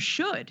 well, you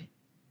should.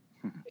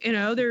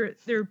 There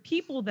are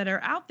people that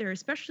are out there,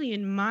 especially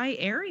in my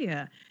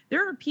area.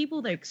 There are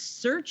people like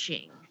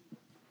searching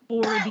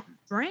for these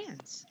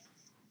brands,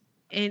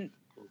 and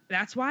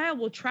that's why I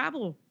will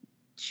travel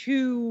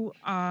to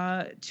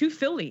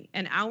Philly,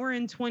 an hour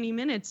and 20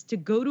 minutes to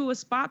go to a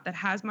spot that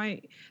has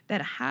my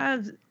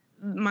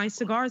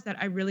cigars that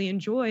I really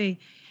enjoy,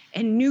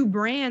 and new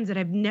brands that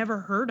I've never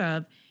heard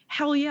of.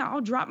 Hell yeah,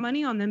 I'll drop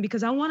money on them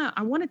because I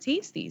wanna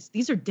taste these.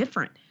 These are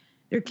different.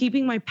 They're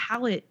keeping my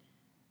palate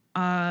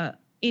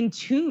in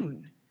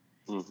tune.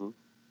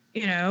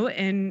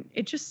 And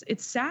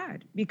it's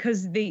sad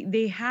because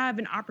they have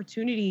an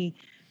opportunity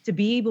to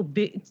be able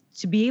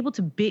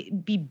to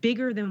be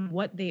bigger than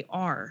what they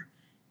are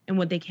and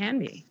what they can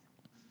be.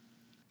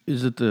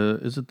 Is it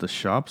the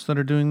shops that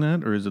are doing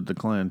that, or is it the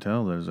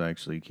clientele that is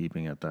actually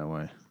keeping it that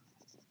way?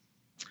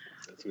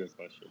 That's a good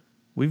question.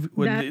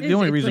 The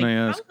only reason I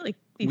ask, like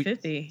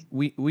 50-50.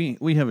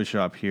 we have a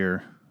shop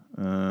here.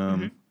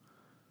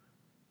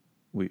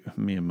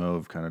 me and Mo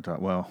have kind of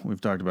talked. Well,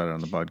 we've talked about it on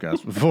the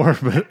podcast before,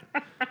 but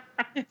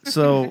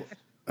so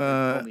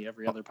Only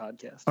every other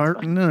podcast.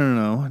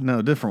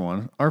 no, different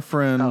one. Our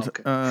friend,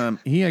 okay.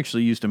 he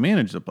actually used to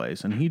manage the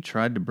place, and he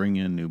tried to bring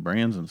in new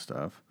brands and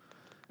stuff,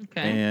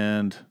 Okay.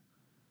 and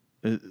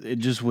it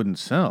just wouldn't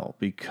sell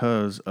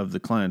because of the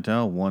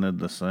clientele wanted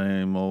the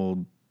same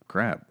old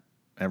crap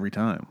every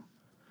time.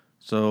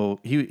 So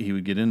he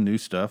would get in new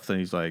stuff that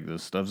he's like,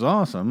 this stuff's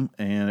awesome,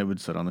 and it would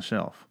sit on the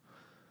shelf.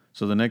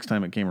 So the next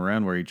time it came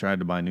around where he tried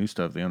to buy new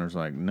stuff, the owner's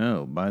like,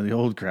 no, buy the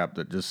old crap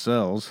that just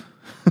sells.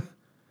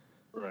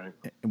 Right.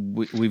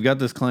 We've got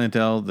this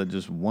clientele that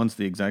just wants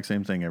the exact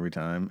same thing every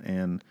time,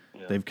 and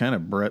they've kind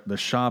of the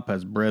shop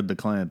has bred the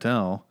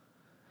clientele.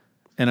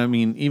 And I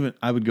mean, even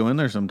I would go in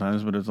there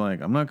sometimes, but it's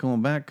like, I'm not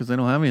going back because they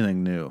don't have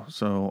anything new.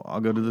 So I'll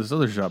go to this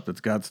other shop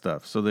that's got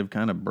stuff. So they've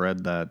kind of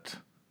bred the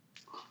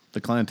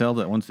clientele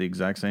that wants the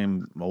exact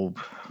same old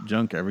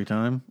junk every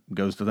time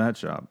goes to that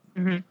shop.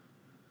 Mm-hmm.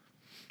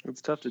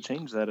 It's tough to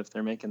change that if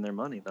they're making their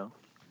money, though.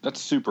 That's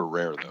super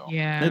rare, though.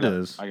 Yeah. It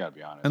is. I gotta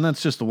be honest. And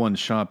that's just the one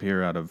shop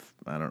here out of,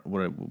 I don't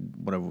know,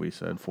 whatever we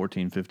said,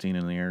 14, 15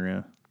 in the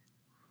area.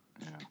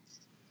 Yeah.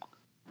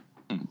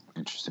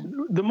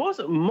 Interesting. The most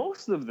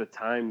of the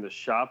time, the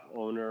shop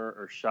owner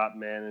or shop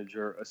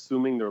manager,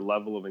 assuming their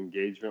level of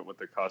engagement with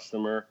the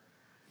customer,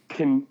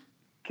 can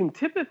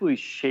typically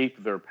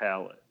shape their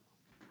palate.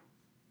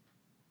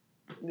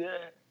 Yeah,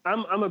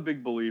 I'm a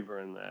big believer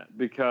in that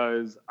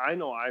because I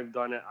know I've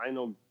done it. I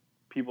know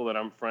people that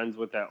I'm friends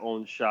with that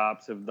own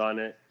shops have done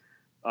it.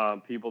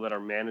 People that are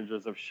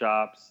managers of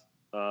shops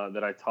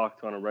that I talk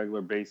to on a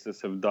regular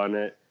basis have done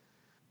it.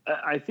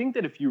 I think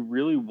that if you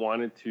really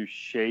wanted to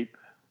shape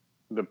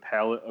the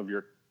palate of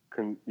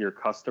your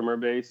customer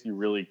base, you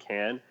really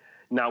can.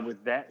 Now,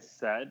 with that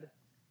said,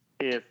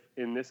 if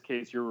in this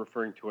case you're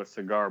referring to a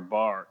cigar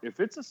bar, if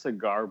it's a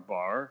cigar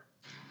bar,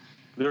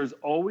 there's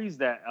always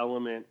that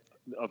element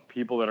of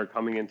people that are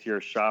coming into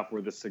your shop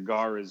where the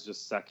cigar is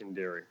just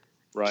secondary,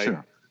 right?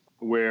 Sure.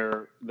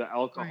 Where the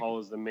alcohol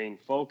is the main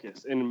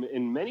focus. And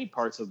in many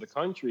parts of the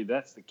country,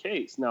 that's the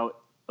case. Now,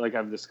 like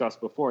I've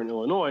discussed before, in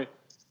Illinois,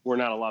 we're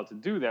not allowed to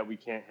do that. We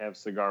can't have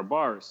cigar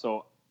bars.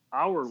 So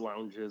our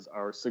lounges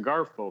are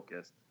cigar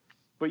focused.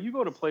 But you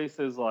go to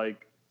places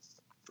like,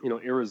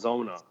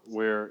 Arizona,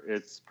 where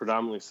it's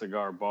predominantly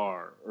cigar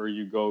bar, or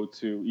you go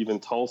to even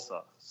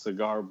Tulsa,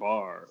 cigar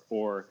bar,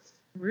 or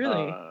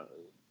Really?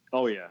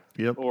 oh yeah.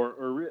 Yep.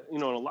 Or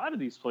in a lot of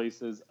these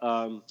places,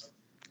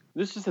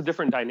 this is just a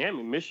different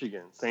dynamic.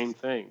 Michigan, same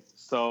thing.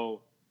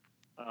 So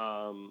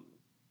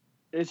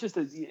it's just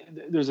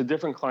there's a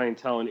different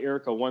clientele. And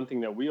Erica, one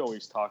thing that we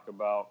always talk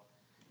about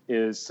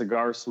is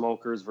cigar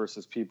smokers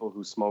versus people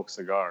who smoke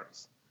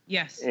cigars.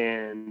 Yes.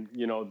 And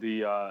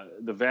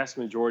the vast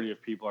majority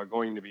of people are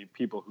going to be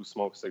people who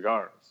smoke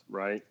cigars,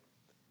 right?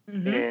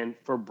 Mm-hmm. And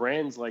for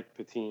brands like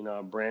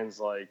Patina, brands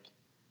like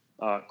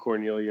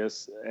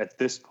Cornelius at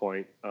this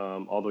point,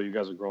 although you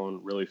guys are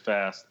growing really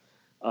fast,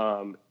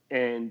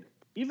 and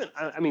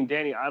even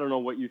Danny, I don't know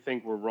what you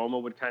think where Roma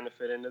would kind of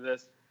fit into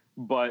this,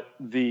 but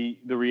the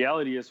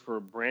reality is for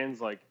brands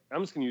like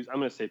I'm going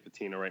to say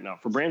Patina right now.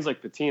 For brands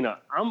like Patina,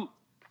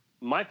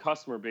 my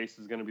customer base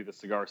is going to be the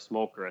cigar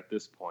smoker at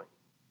this point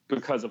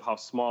because of how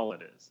small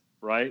it is,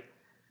 right?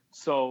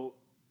 So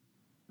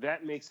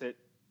that makes it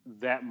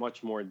that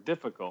much more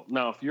difficult.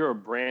 Now, if you're a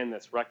brand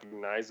that's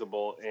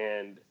recognizable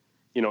and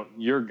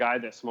your guy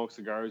that smokes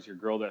cigars, your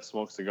girl that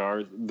smokes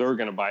cigars, they're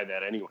going to buy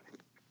that anyway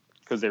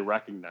because they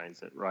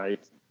recognize it,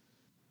 right?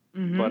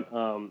 Mm-hmm.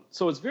 But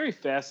so it's very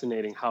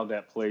fascinating how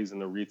that plays in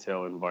the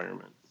retail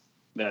environment,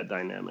 that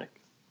dynamic,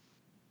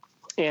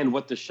 and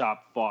what the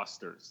shop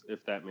fosters,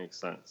 if that makes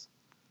sense.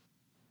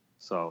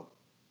 So,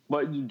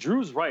 but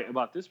Drew's right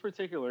about this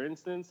particular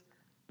instance.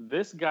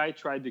 This guy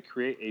tried to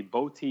create a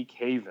boutique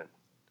haven,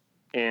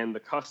 and the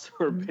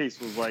customer base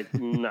was like,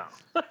 no.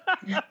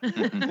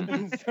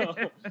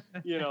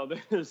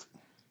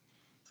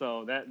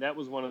 So that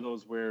was one of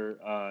those where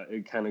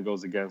it kind of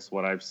goes against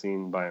what I've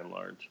seen by and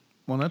large.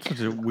 Well, that's such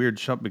a weird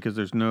shop because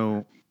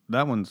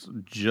that one's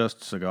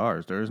just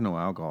cigars. There is no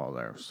alcohol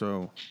there.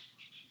 So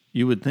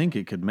you would think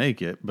it could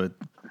make it, but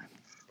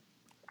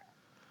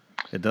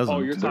it doesn't. Oh,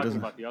 you're talking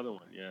about the other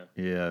one, yeah.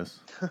 Yes.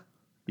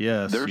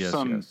 Yes.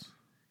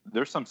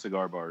 There's some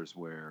cigar bars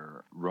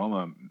where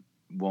Roma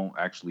won't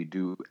actually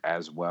do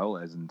as well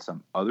as in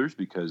some others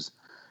because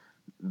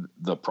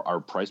our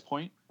price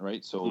point,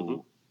 right?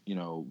 So,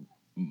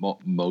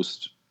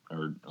 most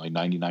or like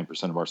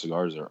 99% of our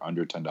cigars are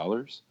under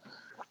 $10.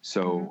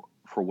 So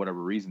for whatever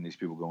reason, these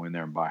people go in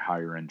there and buy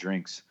higher end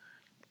drinks,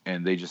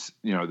 and they just,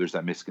 there's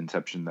that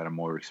misconception that a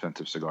more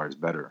expensive cigar is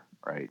better,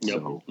 right? Yep.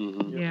 So,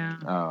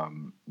 Yeah.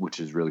 which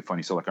is really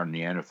funny. So like our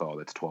Neanderthal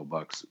that's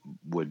 $12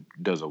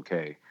 does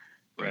okay,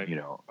 right?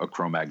 A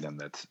Cro-Magnon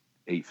that's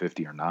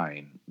 $8.50 or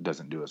 $9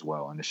 doesn't do as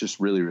well, and it's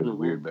just really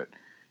weird. But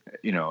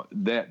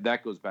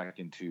that goes back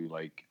into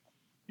like,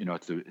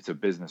 it's a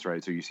business,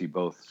 right? So you see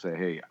both say,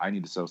 hey, I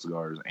need to sell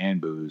cigars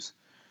and booze,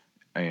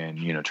 and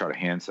try to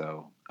hand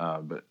sell.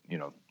 But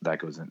that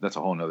goes in. That's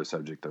a whole nother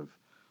subject of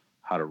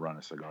how to run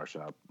a cigar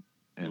shop,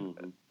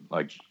 and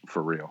like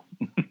for real.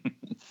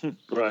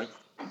 Right.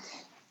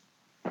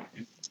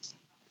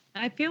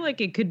 I feel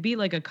like it could be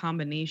like a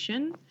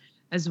combination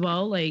as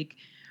well. Like,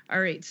 all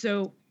right,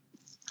 so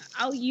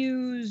I'll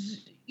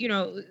use,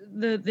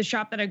 the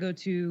shop that I go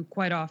to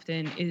quite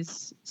often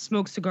is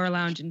Smoke Cigar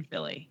Lounge in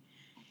Philly.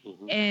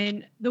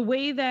 And the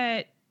way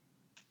that,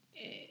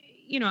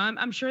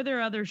 I'm sure there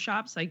are other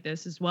shops like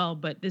this as well,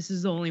 but this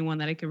is the only one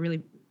that I could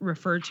really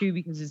refer to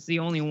because it's the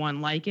only one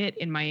like it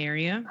in my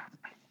area.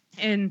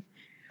 And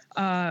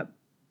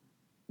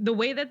the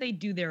way that they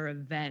do their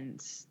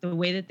events, the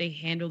way that they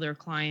handle their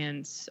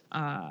clients,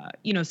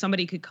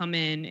 somebody could come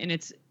in and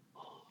it's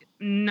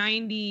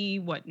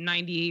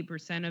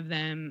 98% of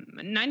them,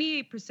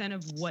 98%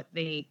 of what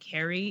they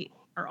carry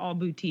are all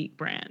boutique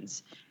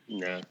brands.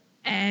 Yeah.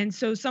 And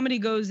so somebody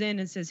goes in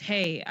and says,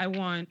 hey, I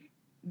want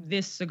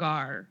this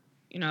cigar,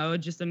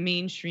 just a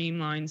mainstream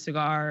line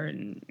cigar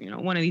and,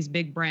 one of these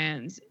big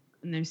brands.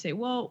 And they say,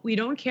 well, we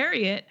don't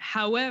carry it.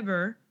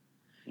 However,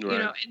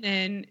 and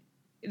then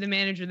the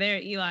manager there,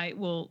 Eli,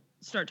 will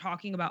start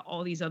talking about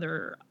all these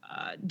other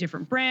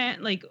different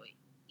brands. Like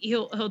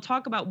he'll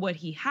talk about what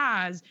he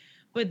has,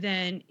 but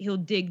then he'll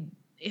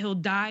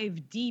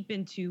dive deep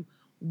into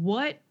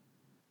what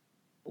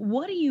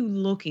are you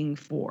looking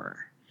for?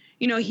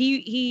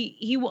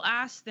 He will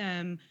ask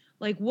them,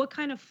 like, what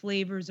kind of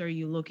flavors are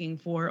you looking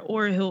for?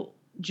 Or he'll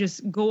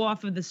just go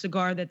off of the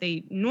cigar that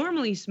they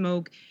normally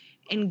smoke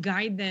and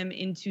guide them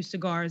into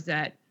cigars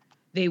that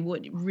they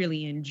would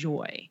really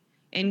enjoy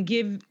and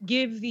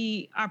give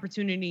the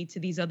opportunity to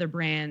these other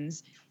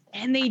brands.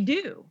 And they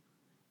do.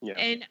 Yeah.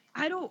 And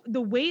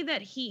the way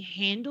that he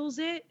handles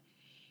it,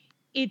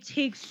 it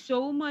takes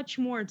so much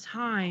more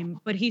time,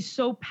 but he's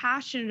so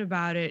passionate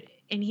about it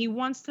and he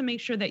wants to make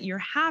sure that you're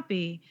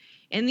happy.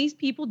 And these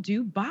people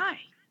do buy.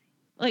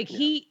 Like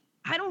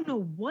I don't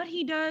know what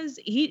he does.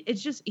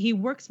 It's just, he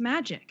works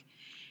magic.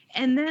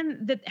 And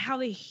then how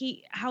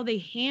they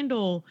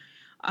handle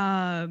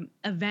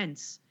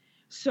events.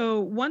 So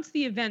once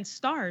the event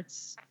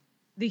starts,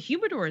 the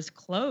humidor is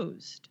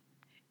closed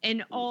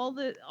and all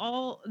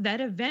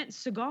that event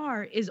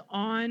cigar is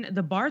on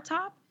the bar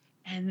top,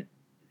 and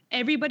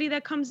everybody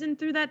that comes in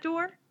through that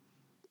door,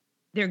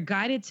 they're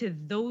guided to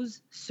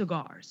those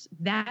cigars,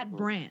 that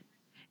brand,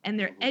 and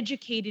they're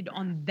educated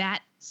on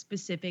that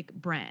specific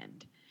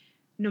brand.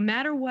 No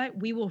matter what,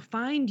 we will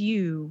find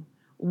you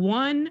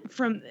one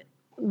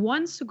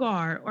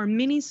cigar or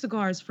mini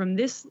cigars from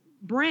this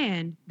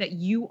brand that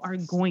you are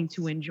going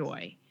to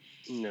enjoy.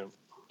 No.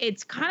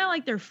 It's kind of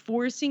like they're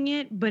forcing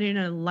it, but in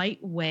a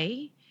light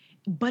way,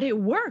 but it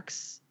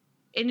works.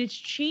 And it's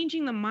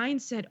changing the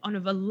mindset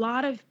of a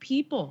lot of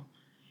people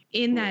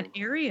in that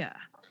area.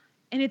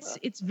 And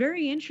it's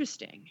very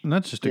interesting. And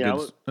that's just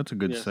that's a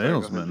good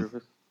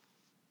salesman.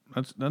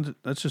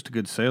 That's just a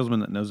good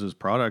salesman that knows his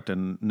product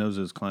and knows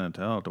his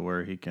clientele to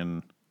where he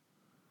can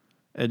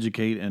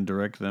educate and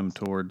direct them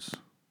towards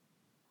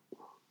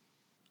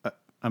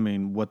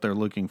what they're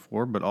looking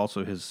for, but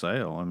also his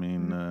sale.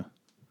 In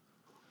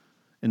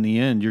the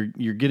end,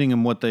 you're getting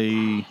them what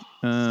they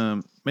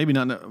maybe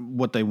not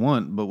what they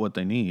want, but what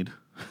they need.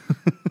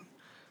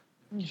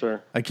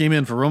 Sure. I came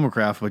in for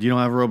Romacraft, but you don't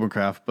have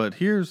Romacraft. But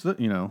here's the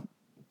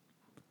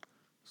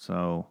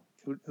So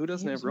who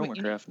doesn't have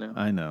Romacraft now?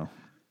 I know.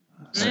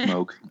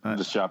 Smoke.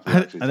 The shop.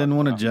 I didn't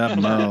want to jab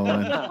Mo.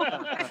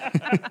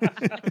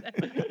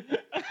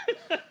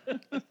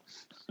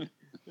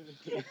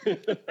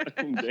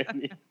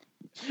 Danny.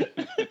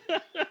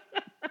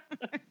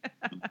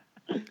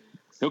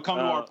 He'll come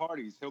to our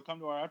parties. He'll come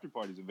to our after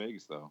parties in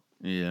Vegas, though.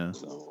 Yeah.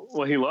 So.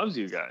 Well, he loves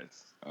you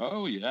guys.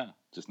 Oh yeah,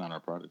 just not our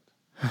product.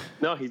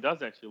 No, he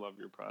does actually love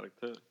your product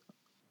too.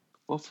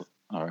 Well,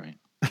 all right.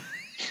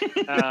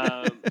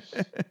 No,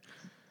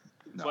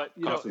 but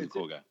Costa's a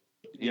cool guy.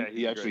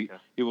 He actually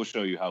he will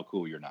show you how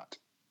cool you're not,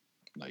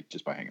 like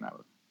just by hanging out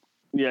with him.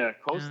 Yeah,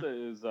 Costa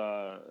is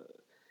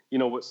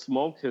what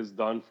Smoke has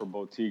done for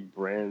boutique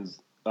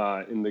brands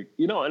in the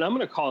and I'm going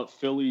to call it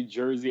Philly,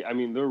 Jersey. I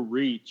mean, their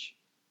reach.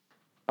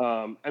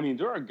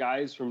 There are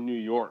guys from New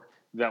York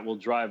that will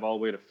drive all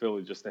the way to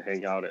Philly just to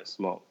hang out at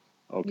Smoke.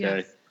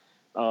 Okay. Yes.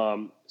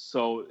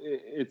 So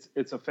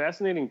it's a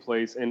fascinating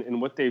place,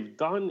 and what they've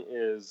done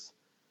is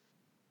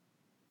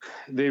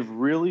they've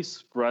really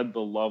spread the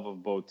love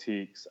of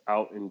boutiques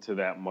out into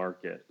that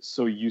market.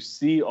 So you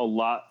see a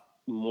lot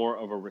more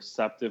of a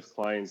receptive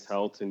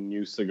clientele to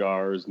new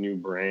cigars, new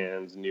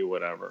brands, new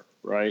whatever,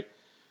 right?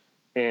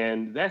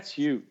 And that's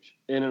huge.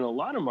 And in a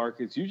lot of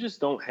markets, you just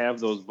don't have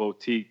those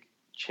boutique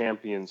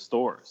champion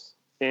stores.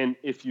 And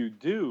if you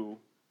do,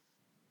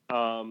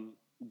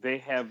 they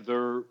have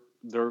their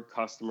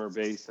customer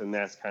base, and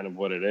that's kind of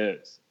what it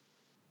is.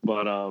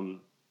 But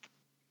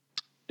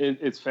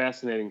it's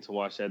fascinating to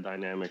watch that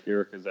dynamic.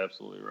 Eric is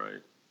absolutely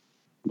right.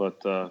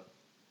 But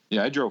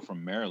I drove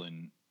from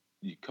Maryland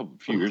a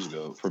few years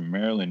ago from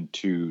Maryland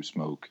to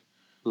Smoke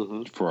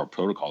for our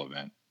protocol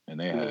event, and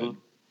they had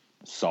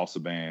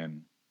salsa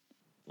band.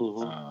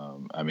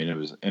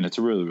 It's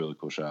a really, really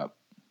cool shop.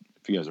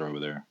 If you guys are over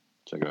there,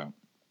 check it out.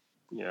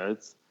 Yeah,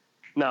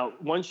 Now,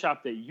 one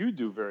shop that you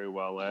do very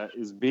well at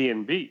is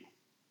B&B,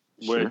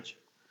 which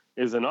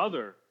is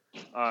another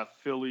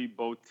Philly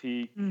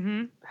boutique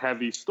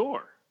heavy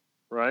store,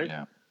 right?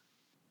 Yeah.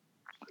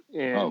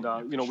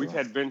 And we've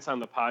had Vince on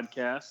the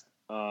podcast.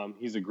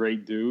 He's a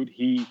great dude.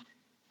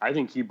 I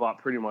think he bought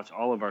pretty much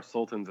all of our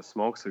Sultans of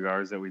Smoke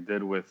cigars that we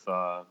did with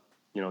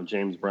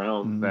James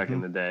Brown back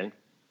in the day.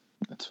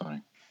 That's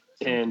funny.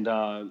 And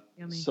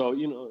so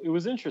it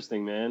was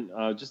interesting, man.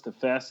 Just a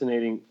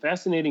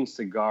fascinating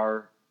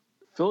cigar.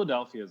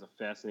 Philadelphia is a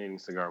fascinating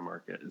cigar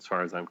market, as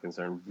far as I'm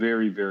concerned.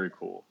 Very, very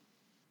cool.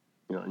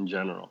 In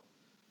general.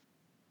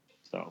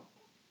 So.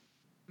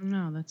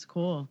 No, that's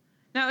cool.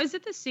 Now, is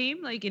it the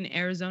same like in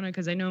Arizona?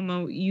 Because I know,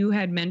 Mo, you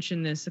had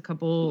mentioned this a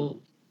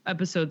couple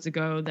episodes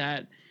ago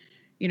that,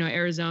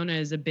 Arizona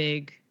is a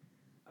big,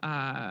 they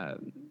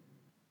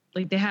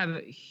have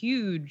a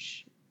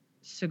huge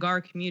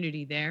cigar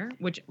community there,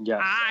 which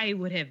I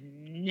would have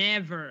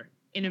never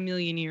in a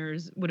million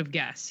years would have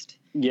guessed.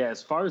 Yeah,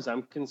 as far as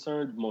I'm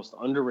concerned, most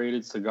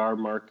underrated cigar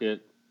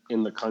market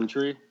in the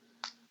country,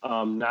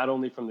 not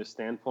only from the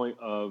standpoint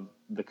of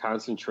the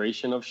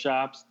concentration of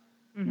shops,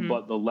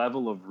 but the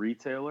level of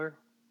retailer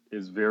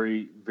is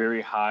very,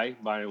 very high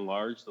by and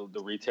large.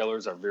 The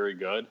retailers are very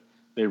good.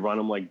 They run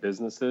them like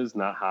businesses,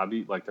 not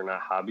they're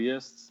not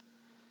hobbyists.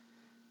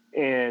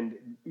 And,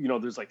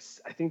 there's I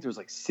think there's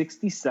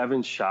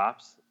 67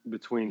 shops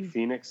between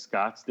Phoenix,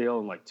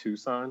 Scottsdale, and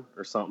Tucson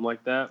or something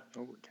like that.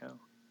 Holy cow.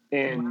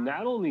 And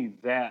not only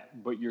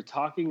that, but you're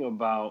talking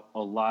about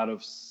a lot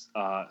of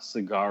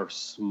cigar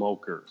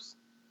smokers,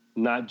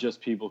 not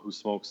just people who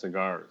smoke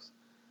cigars.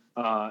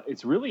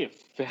 It's really a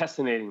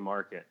fascinating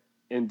market.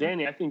 And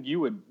Danny, I think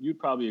you'd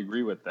probably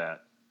agree with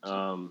that.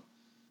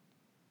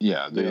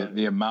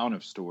 The amount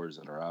of stores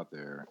that are out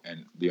there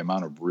and the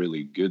amount of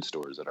really good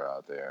stores that are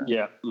out there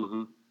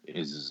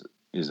is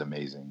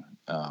amazing.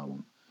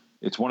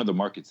 It's one of the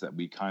markets that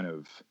we kind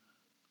of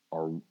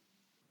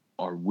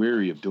are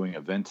weary of doing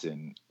events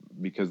in,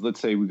 because let's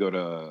say we go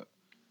to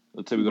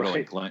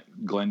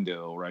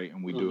Glendale, right,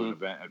 and we do an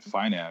event at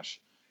Fine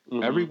Ash.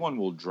 Everyone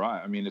will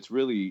drive. I mean, it's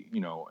really,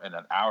 in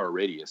an hour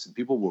radius, and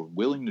people were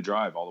willing to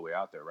drive all the way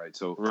out there, right?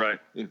 So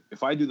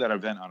if I do that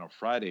event on a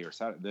Friday or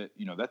Saturday,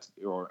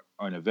 or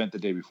an event the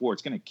day before,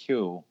 it's going to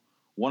kill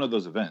one of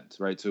those events,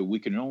 right? So we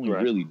can only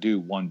really do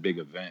one big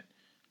event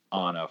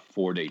on a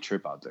 4-day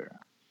trip out there.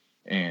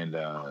 And,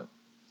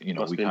 we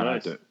kind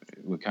of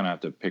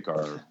have to pick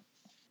our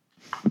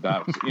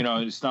battles.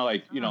 It's not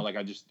like, like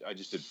I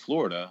just did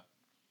Florida.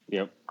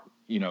 Yep.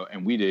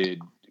 And we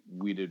did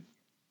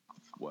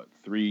what,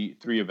 three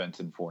events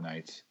in 4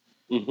 nights.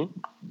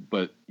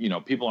 But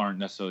people aren't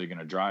necessarily going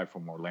to drive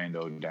from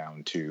Orlando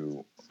down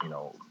to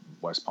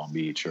West Palm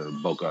Beach or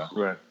Boca.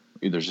 Right.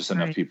 There's just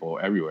enough people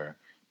everywhere.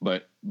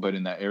 But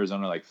in that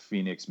Arizona, like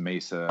Phoenix,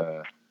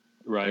 Mesa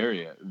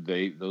area,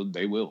 they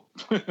will.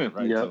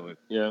 Right. Yep. So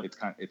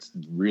it's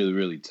really,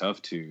 really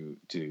tough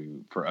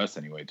for us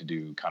anyway to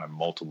do kind of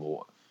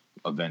multiple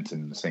events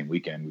in the same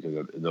weekend,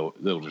 because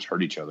they'll just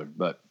hurt each other.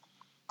 But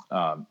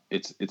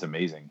it's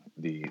amazing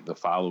the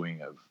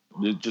following of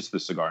just the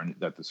cigar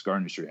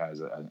industry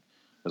has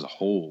as a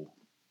whole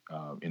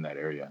in that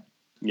area.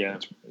 Yeah,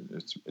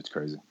 it's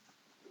crazy.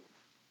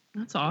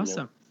 That's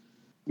awesome.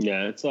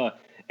 Yeah, it's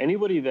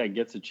anybody that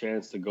gets a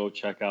chance to go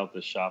check out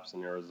the shops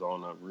in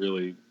Arizona,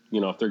 really,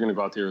 if they're going to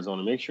go out to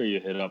Arizona, make sure you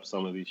hit up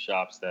some of these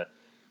shops that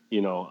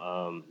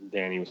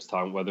Danny was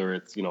talking. Whether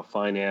it's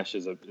Fine Ash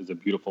is a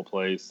beautiful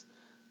place.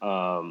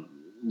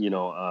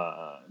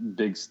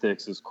 Big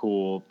Sticks is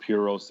cool.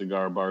 Puro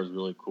Cigar Bar is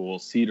really cool.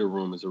 Cedar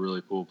Room is a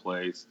really cool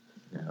place.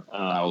 Yeah.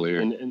 Owl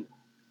Ear. And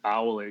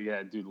Owl Ear,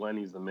 yeah, dude,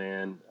 Lenny's the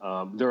man.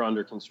 They're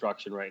under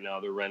construction right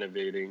now. They're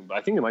renovating, but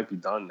I think it might be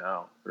done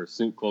now or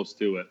soon, close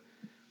to it.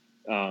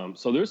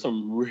 So there's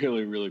some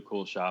really, really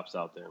cool shops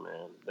out there,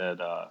 man,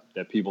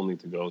 that people need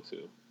to go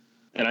to.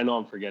 And I know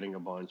I'm forgetting a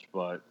bunch,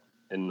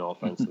 and no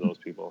offense to those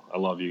people. I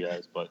love you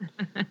guys, but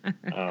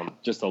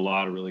just a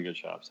lot of really good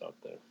shops out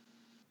there.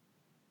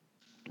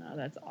 Oh,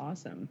 that's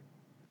awesome.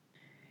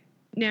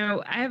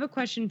 Now, I have a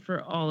question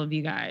for all of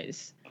you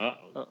guys.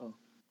 Uh-oh.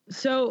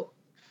 So,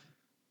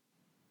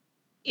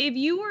 if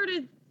you were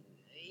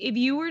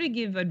to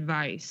give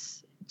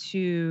advice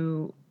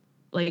to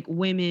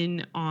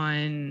women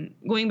on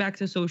going back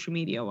to social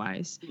media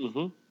wise,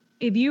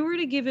 if you were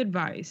to give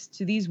advice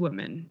to these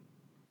women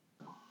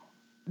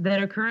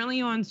that are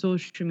currently on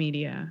social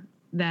media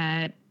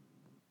that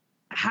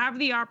have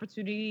the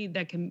opportunity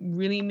that can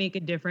really make a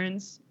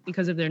difference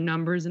because of their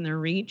numbers and their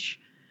reach,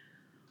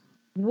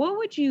 what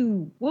would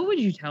you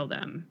tell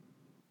them?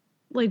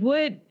 What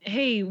do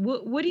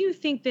you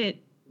think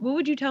what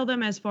would you tell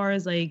them as far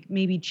as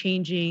maybe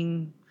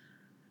changing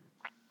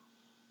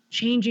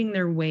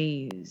their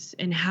ways,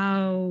 and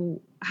how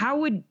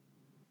would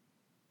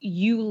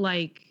you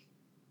like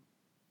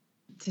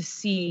to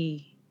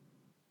see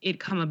it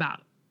come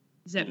about?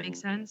 Does that make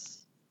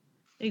sense?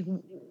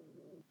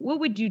 What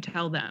would you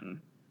tell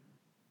them?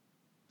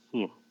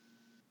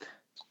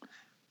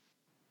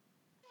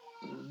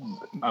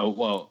 Oh,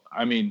 well,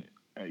 I mean,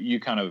 you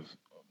kind of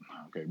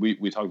Okay,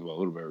 we talked about a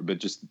little bit, but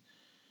just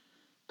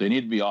they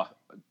need to be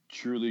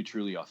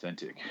truly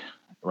authentic,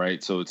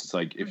 right? So it's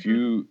like if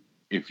you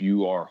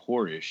are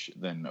whorish,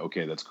 then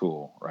okay, that's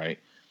cool, right?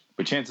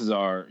 But chances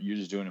are you're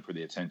just doing it for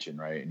the attention,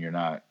 right? And you're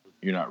not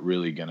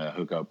really gonna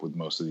hook up with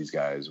most of these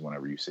guys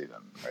whenever you see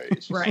them, right?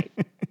 It's just, Right.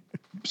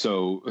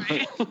 So,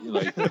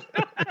 like,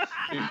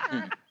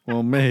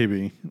 Well,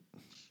 maybe.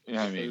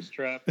 yeah, I mean,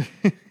 Trap.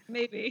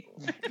 Maybe.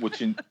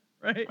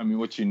 Right. I mean,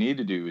 what you need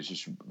to do is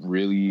just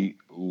really,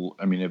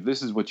 I mean, if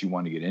this is what you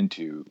want to get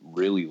into,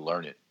 really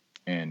learn it.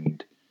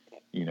 And,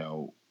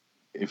 listen,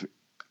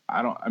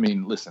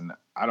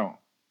 I don't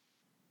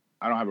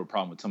have a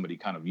problem with somebody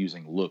kind of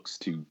using looks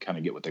to kind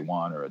of get what they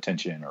want or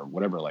attention or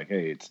whatever. Like,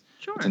 hey, it's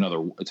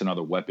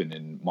another weapon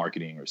in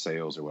marketing or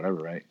sales or whatever,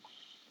 right?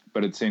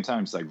 But at the same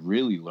time, it's like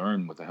really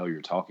learn what the hell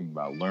you're talking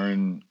about.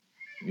 Learn,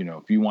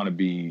 if you want to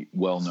be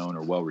well known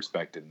or well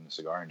respected in the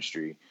cigar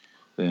industry,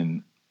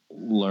 then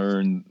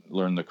learn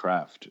the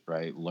craft,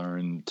 right?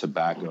 Learn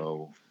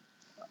tobacco,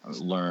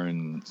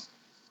 learn,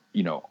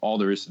 all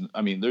there is.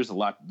 I mean, there's a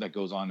lot that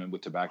goes on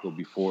with tobacco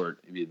before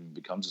it even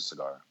becomes a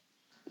cigar,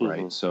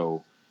 right?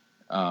 So,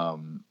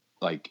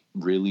 like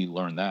really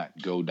learn that.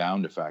 Go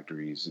down to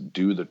factories,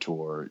 do the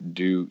tour,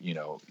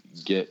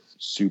 get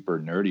super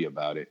nerdy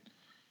about it,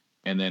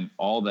 and then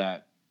all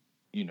that,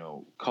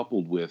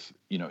 coupled with,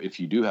 if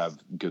you do have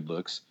good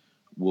looks,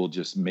 will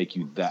just make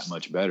you that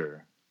much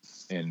better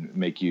and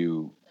make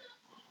you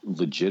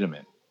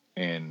legitimate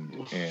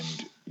and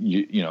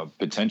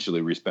potentially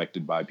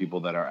respected by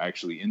people that are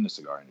actually in the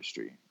cigar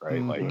industry,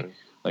 right?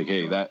 Like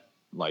hey, that,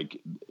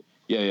 like,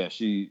 yeah,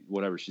 she's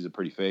a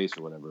pretty face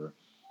or whatever,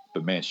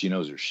 but man, she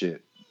knows her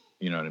shit,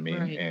 you know what I mean?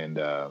 Right. And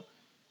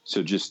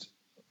so just,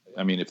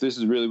 I mean, if this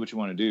is really what you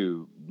want to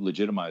do,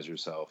 legitimize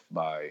yourself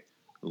by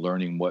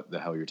learning what the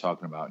hell you're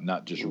talking about,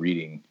 not just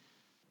reading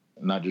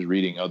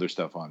other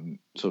stuff on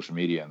social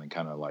media and then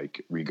kind of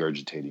like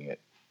regurgitating it.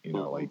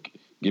 Like,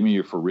 give me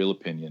your for real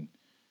opinion,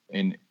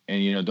 and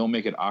don't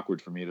make it awkward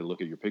for me to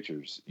look at your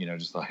pictures.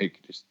 Just I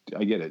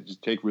get it.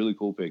 Just take really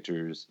cool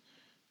pictures,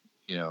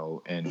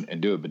 and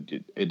do it. But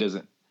it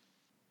doesn't.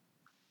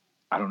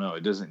 I don't know.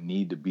 It doesn't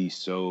need to be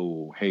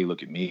so, hey,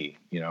 look at me.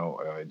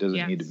 It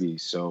doesn't need to be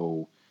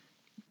so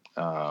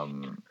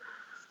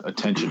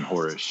attention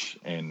whorish,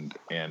 and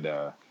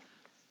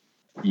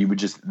they would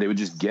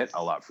just get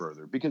a lot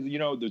further, because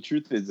the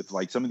truth is, if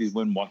like some of these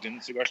women walked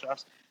into cigar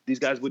shops, these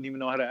guys wouldn't even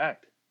know how to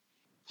act,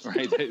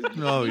 right?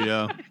 Oh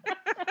yeah.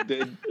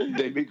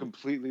 They'd be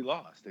completely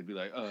lost. They'd be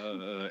like,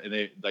 and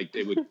they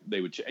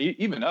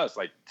even us,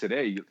 like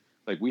today,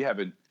 like we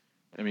haven't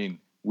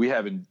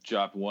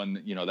dropped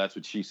one, that's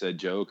what she said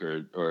joke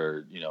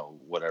or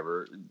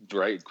whatever,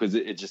 right? Because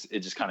it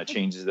just kind of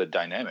changes the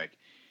dynamic.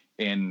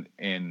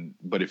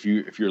 But if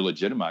you're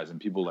legitimizing,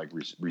 people like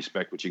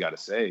respect what you got to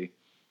say,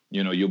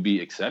 you'll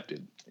be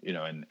accepted,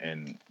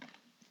 and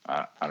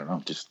I don't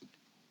know, just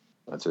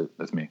that's it.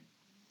 That's me.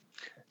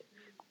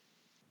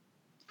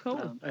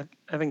 Cool.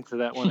 I think to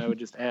that one, I would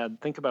just add,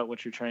 think about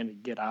what you're trying to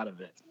get out of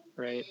it,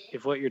 right?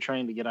 If what you're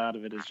trying to get out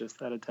of it is just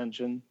that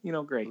attention,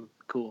 great,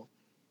 cool.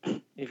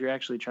 If you're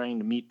actually trying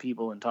to meet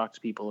people and talk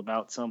to people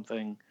about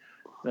something,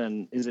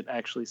 then is it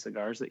actually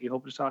cigars that you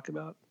hope to talk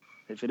about?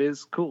 If it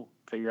is, cool.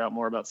 Figure out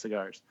more about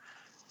cigars.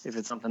 If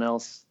it's something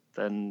else,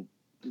 then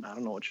I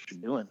don't know what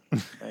you're doing,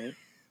 right?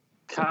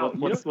 Kyle,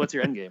 what's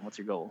your end game? What's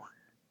your goal?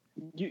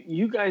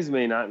 You guys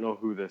may not know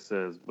who this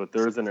is, but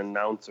there's an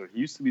announcer. He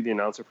used to be the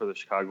announcer for the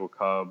Chicago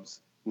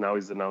Cubs. Now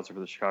he's the announcer for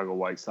the Chicago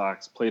White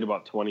Sox. Played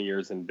about 20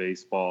 years in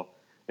baseball,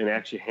 and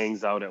actually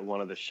hangs out at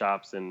one of the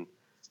shops in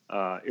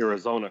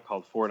Arizona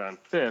called Ford on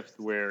Fifth,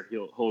 where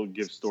he'll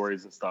give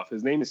stories and stuff.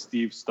 His name is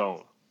Steve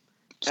Stone.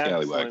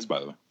 Scallywags,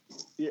 by the way.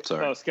 Yeah,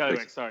 sorry. Oh,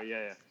 Scallywags. Sorry.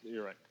 Yeah,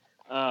 you're right.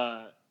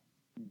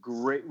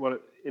 Great.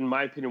 In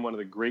my opinion, one of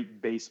the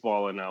great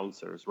baseball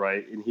announcers,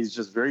 right? And he's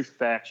just very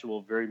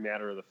factual, very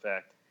matter of the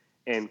fact.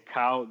 And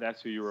Kyle,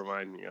 that's who you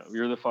remind me of.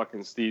 You're the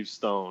fucking Steve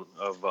Stone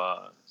of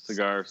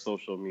cigar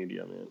social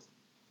media, man.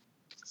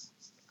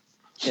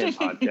 And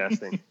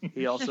podcasting.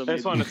 He also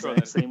made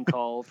the same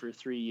call for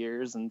 3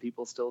 years, and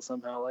people still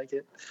somehow like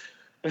it.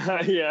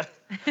 Yeah.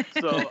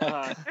 So,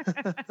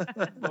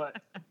 but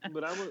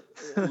I would,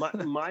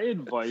 my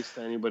advice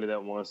to anybody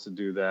that wants to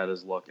do that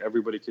is, look,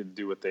 everybody could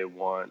do what they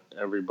want.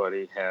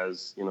 Everybody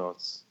has,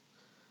 it's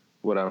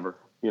whatever,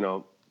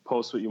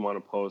 post what you want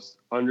to post.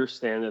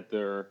 Understand that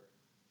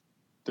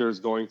there's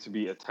going to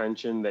be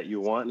attention that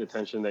you want and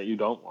attention that you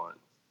don't want,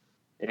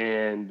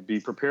 and be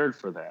prepared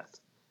for that.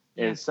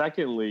 Yeah. And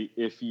secondly,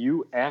 if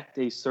you act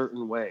a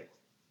certain way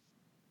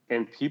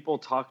and people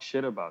talk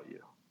shit about you,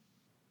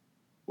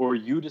 or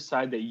you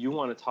decide that you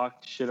want to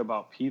talk shit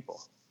about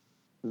people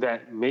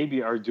that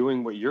maybe are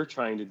doing what you're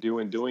trying to do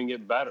and doing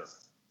it better,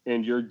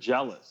 and you're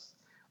jealous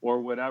or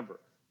whatever,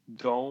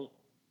 don't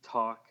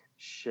talk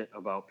shit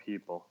about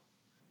people.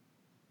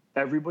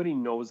 Everybody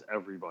knows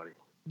everybody.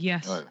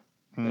 Yes. Right.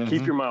 Mm-hmm.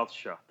 Keep your mouth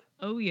shut.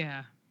 Oh,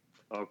 yeah.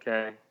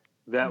 Okay?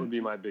 That would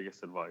be my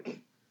biggest advice.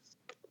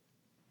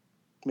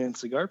 Man,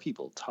 cigar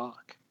people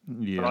talk.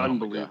 Yeah.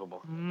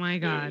 Unbelievable. Oh, my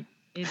God.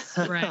 It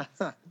spreads.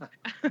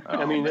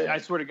 I mean, man. I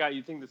swear to God,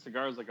 you think the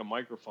cigar is like a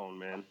microphone,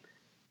 man.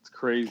 It's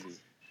crazy.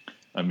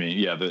 I mean,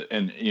 yeah,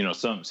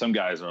 some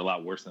guys are a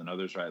lot worse than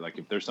others, right? Like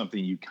if there's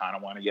something you kind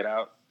of want to get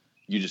out,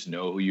 you just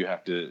know who you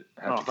have to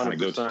kind of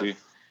go 100%. to.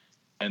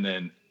 And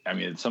then, I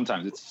mean,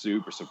 sometimes it's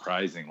super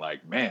surprising.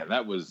 Like, man,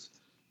 that was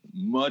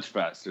much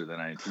faster than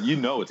it's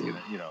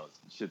gonna,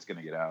 shit's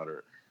gonna get out,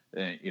 or,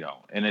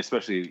 and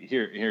especially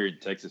here in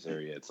Texas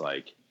area, it's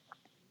like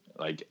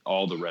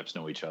all the reps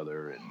know each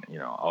other, and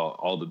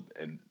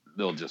and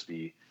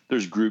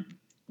there's group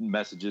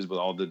messages with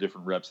all the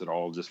different reps that are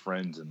all just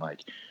friends, and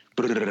like,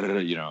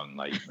 and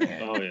like,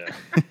 man, Oh yeah,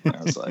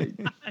 I was like,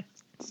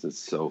 it's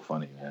so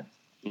funny, man.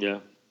 yeah.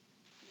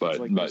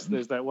 But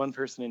there's that one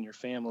person in your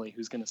family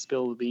who's going to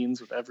spill the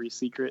beans with every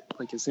secret.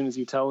 Like as soon as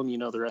you tell them,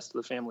 the rest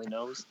of the family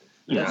knows.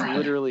 Yeah. That's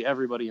literally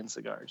everybody in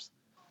cigars.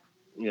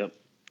 Yep.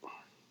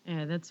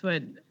 Yeah, that's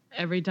what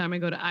every time I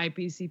go to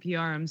IPCPR,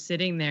 I'm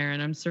sitting there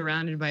and I'm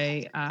surrounded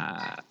by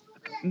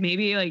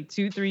maybe like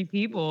 2-3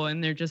 people,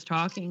 and they're just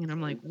talking, and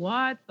I'm like,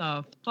 what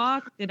the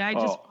fuck did I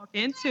just walk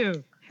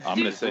into? I'm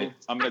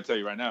gonna tell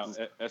you right now,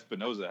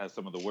 Espinosa has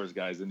some of the worst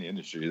guys in the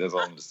industry. That's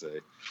all I'm gonna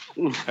say.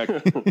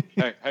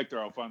 Hector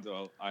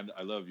Alfonso,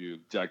 I love you.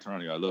 Jack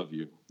Taranio, I love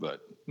you. But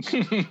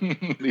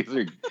these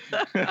are,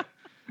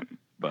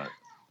 but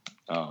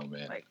oh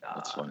man, My God.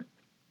 that's funny.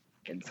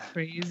 It's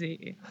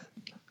crazy.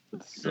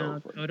 It's so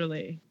funny.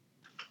 Totally.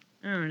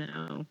 I don't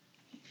know.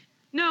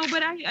 No,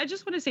 but I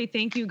just want to say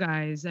thank you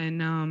guys,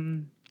 and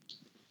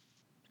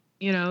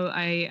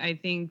I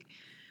think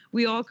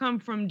we all come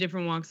from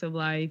different walks of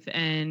life,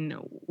 and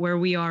where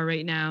we are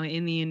right now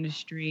in the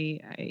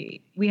industry,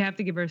 we have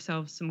to give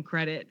ourselves some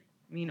credit.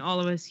 I mean, all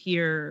of us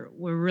here,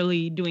 we're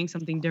really doing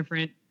something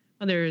different,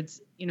 whether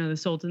it's, the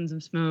Sultans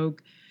of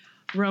Smoke,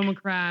 Roma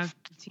Craft,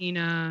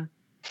 Tina,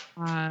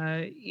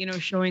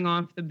 showing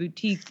off the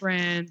boutique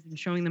brands and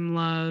showing them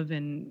love,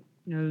 and,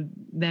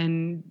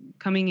 then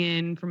coming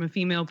in from a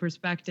female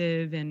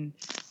perspective, and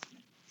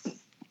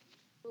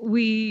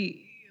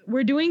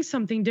we're doing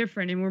something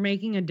different, and we're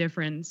making a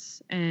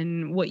difference.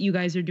 And what you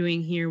guys are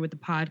doing here with the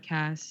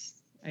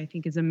podcast, I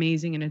think is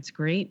amazing, and it's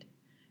great.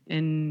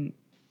 And,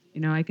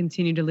 I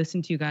continue to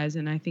listen to you guys,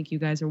 and I think you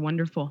guys are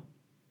wonderful.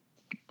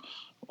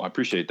 Well, I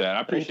appreciate that.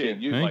 I appreciate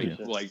you. Thank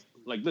you.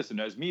 Like, listen,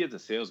 as me as a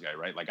sales guy,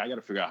 right? Like, I got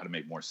to figure out how to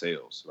make more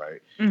sales,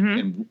 right?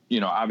 Mm-hmm.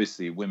 And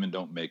obviously, women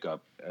don't make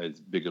up as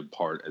big a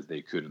part as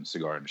they could in the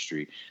cigar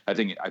industry. I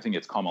think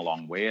it's come a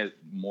long way,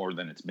 more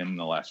than it's been in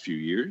the last few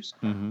years.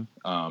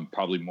 Mm-hmm.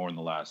 Probably more in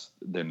the last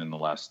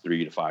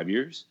 3 to 5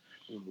 years.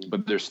 Mm-hmm.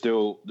 But there's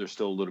still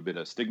a little bit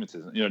of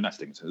stigmatism. Not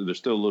stigmatism. There's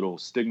still a little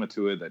stigma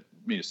to it that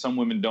some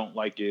women don't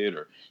like it,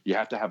 or you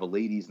have to have a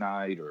ladies'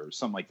 night or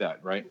something like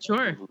that, right?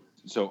 Sure.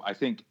 So I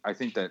think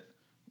that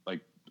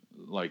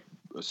like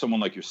someone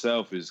like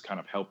yourself is kind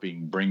of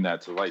helping bring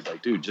that to light.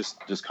 Like, dude, just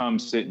come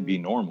sit and be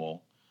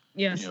normal.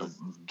 Yes.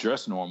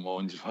 Dress normal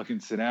and just fucking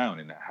sit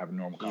down and have a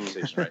normal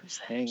conversation, right?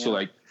 Just hang So out.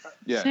 like,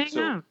 yeah. Hang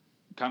So out.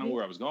 kind of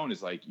where I was going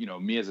is like,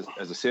 me as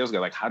a sales guy,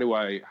 like how do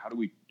I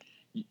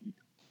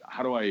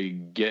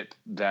get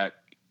that,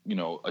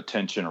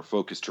 attention or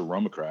focus to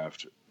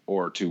Romacraft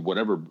or to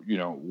whatever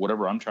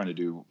I'm trying to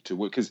do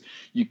because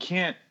you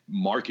can't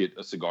market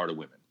a cigar to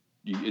women.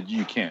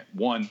 You can't.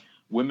 One,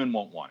 women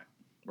won't want it,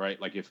 right?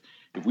 Like if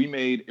we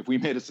made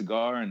a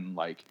cigar and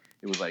like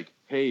it was like,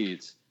 hey,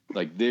 it's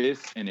like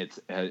this and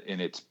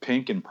it's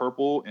pink and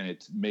purple and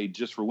it's made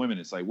just for women.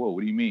 It's like, whoa,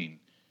 what do you mean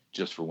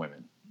just for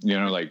women?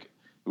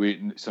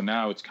 So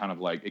now it's kind of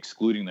like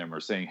excluding them or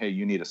saying, hey,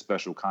 you need a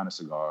special kind of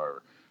cigar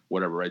or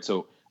whatever, right?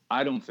 So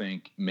I don't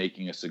think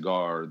making a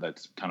cigar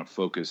that's kind of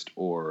focused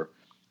or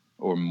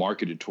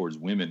marketed towards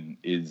women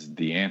is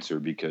the answer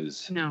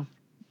because No.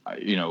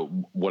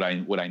 what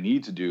I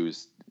need to do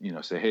is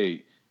say,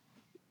 hey,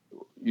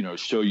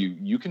 show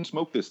you can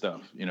smoke this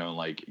stuff,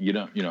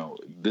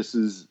 this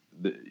is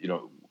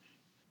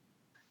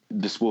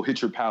this will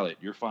hit your palate,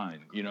 you're fine,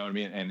 you know what I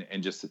mean,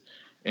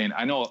 and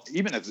I know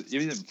even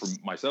for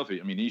myself,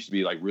 I mean, it used to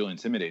be like real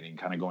intimidating,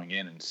 kind of going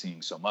in and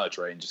seeing so much,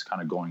 right, and just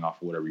kind of going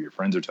off of whatever your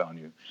friends are telling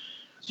you.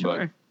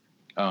 Sure.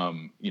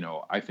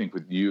 But I think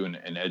with you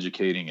and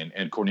educating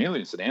and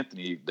Cornelius and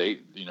Anthony, they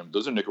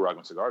those are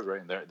Nicaraguan cigars,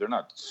 right, and they're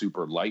not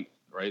super light,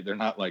 right, they're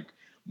not like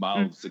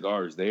mild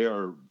cigars, they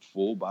are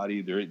full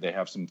body, they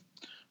have some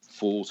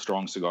full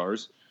strong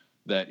cigars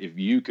that if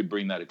you could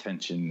bring that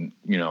attention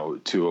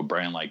to a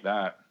brand like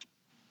that,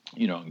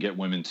 and get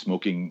women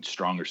smoking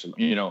stronger,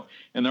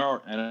 and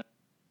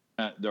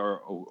there are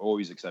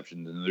always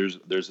exceptions, and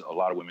there's a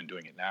lot of women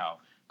doing it now,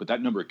 but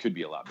that number could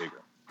be a lot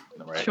bigger,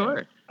 right?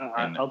 Sure.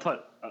 I'll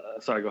tell.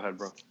 Sorry, go ahead,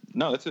 bro.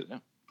 No, that's it. Yeah.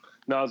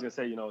 No, I was gonna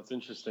say, it's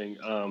interesting.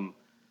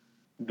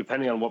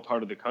 Depending on what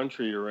part of the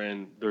country you're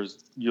in,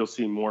 you'll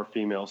see more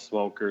female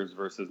smokers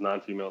versus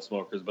non-female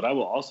smokers. But I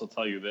will also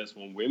tell you this: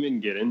 when women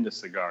get into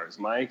cigars,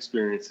 my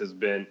experience has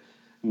been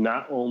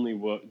not only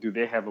do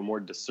they have a more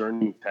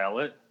discerning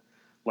palate.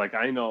 Like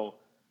I know,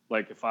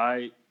 like if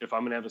I'm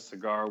gonna have a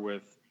cigar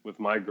with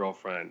my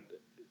girlfriend,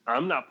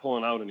 I'm not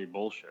pulling out any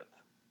bullshit.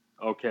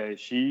 Okay,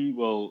 she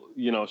will,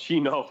 she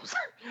knows.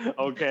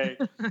 Okay,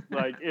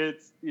 like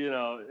it's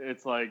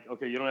like,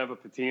 okay, you don't have a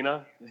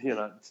patina,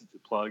 to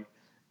plug.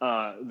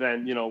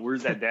 Then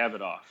where's that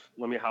Davidoff?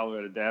 Let me holler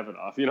at a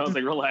Davidoff. It's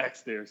like,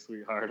 relax there,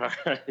 sweetheart. All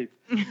right.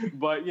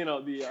 But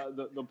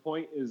the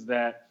point is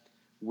that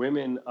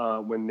women,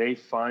 when they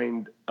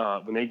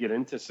when they get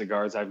into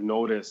cigars, I've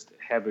noticed,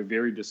 have a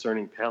very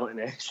discerning palate,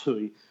 and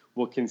actually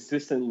will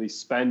consistently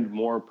spend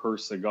more per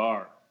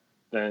cigar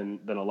than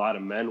a lot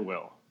of men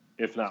will,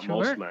 if not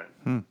most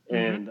men.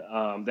 And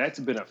that's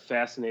been a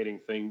fascinating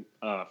thing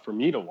for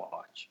me to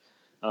watch,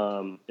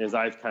 as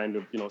I've kind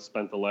of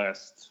spent the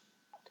last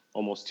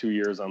almost 2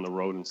 years on the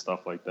road and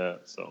stuff like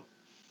that. So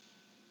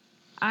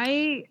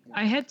I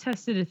had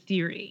tested a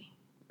theory,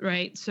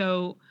 right?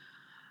 So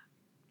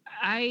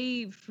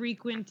I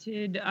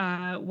frequented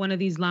one of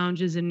these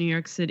lounges in New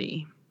York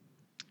City.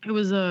 It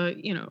was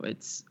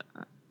it's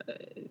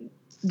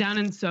down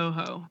in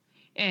Soho,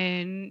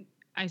 and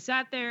I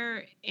sat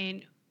there,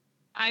 and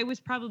I was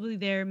probably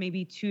there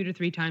maybe 2 to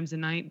 3 times a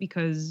night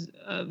because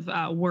of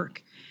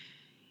work.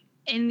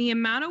 And the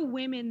amount of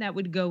women that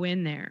would go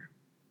in there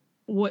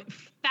would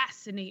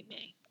fascinate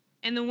me.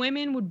 And the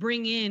women would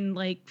bring in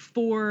like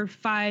 4 or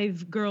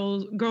 5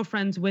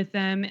 girlfriends with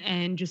them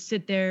and just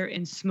sit there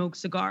and smoke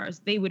cigars.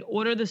 They would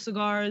order the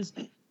cigars,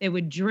 they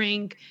would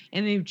drink,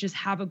 and they would just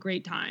have a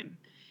great time.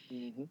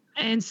 Mm-hmm.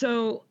 And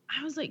so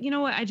I was like, you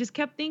know what? I just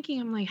kept thinking,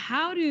 I'm like,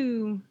 how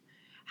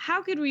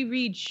could we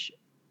reach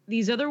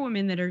these other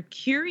women that are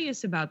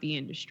curious about the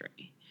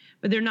industry,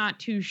 but they're not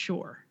too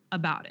sure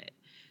about it?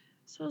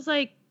 So I was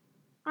like,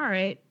 all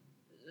right.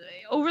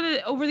 Over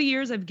the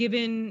years, I've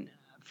given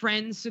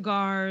friends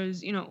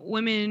cigars,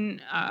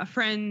 women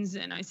friends,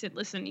 and I said,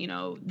 listen,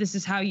 this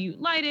is how you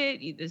light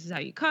it, this is how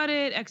you cut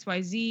it,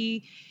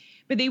 XYZ,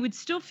 but they would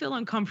still feel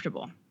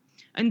uncomfortable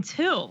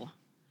until,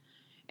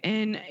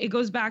 and it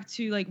goes back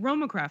to like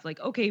Romacraft.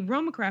 Like, okay,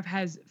 Romacraft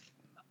has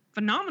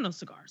phenomenal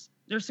cigars.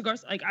 Their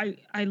cigars, like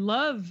I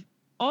love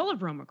all of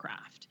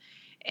Romacraft,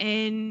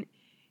 and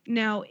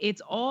now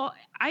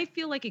I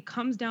feel like it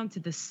comes down to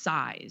the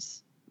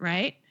size,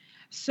 right?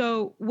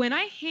 So when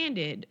I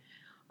handed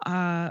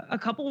a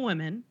couple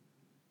women,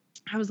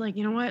 I was like,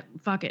 you know what?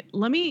 Fuck it.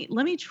 Let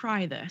me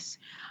try this.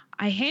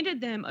 I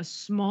handed them a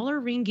smaller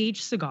ring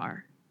gauge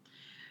cigar,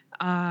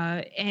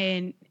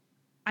 and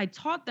I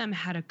taught them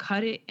how to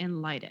cut it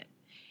and light it.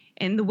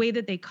 And the way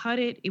that they cut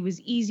it, it was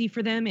easy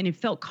for them, and it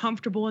felt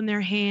comfortable in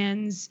their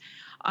hands.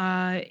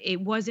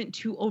 It wasn't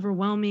too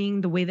overwhelming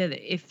the way that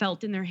it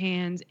felt in their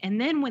hands. And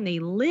then when they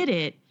lit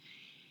it,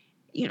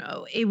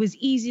 it was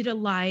easy to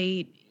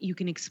light. You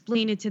can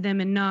explain it to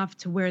them enough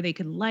to where they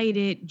could light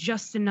it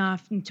just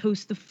enough and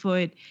toast the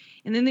foot.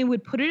 And then they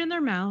would put it in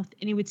their mouth,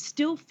 and it would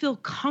still feel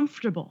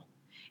comfortable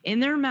in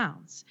their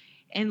mouths,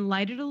 and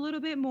light it a little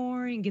bit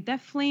more and get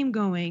that flame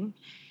going.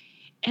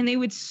 And they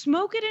would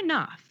smoke it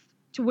enough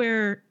to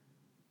where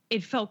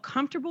it felt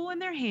comfortable in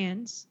their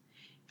hands,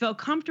 felt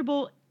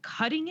comfortable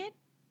cutting it,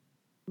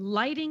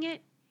 lighting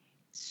it,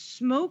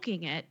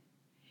 smoking it.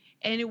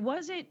 And it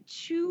wasn't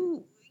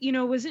too,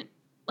 it wasn't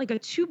like a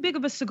too big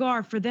of a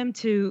cigar for them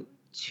to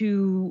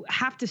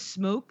have to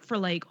smoke for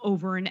like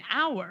over an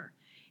hour.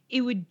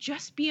 It would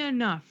just be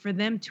enough for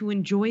them to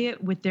enjoy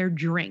it with their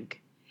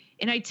drink.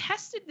 And I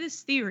tested this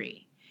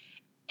theory,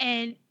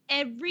 and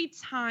every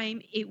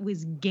time it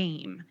was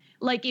game.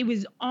 Like, it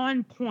was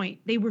on point.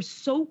 They were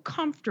so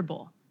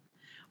comfortable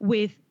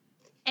with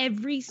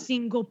every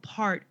single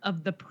part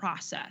of the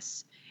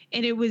process.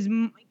 And it was,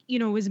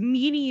 it was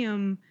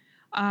medium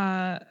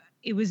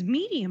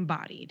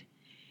bodied.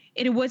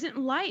 And it wasn't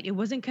light. It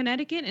wasn't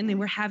Connecticut, and they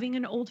were having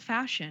an old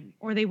fashioned,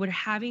 or they were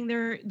having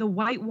the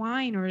white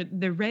wine or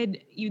the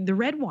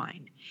red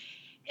wine.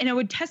 And I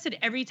would test it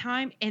every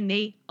time, and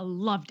they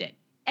loved it.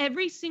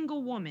 Every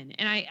single woman.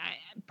 And I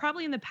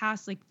probably in the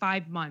past like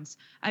 5 months,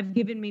 I've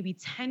given maybe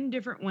 10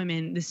 different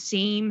women the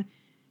same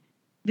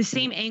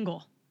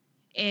angle.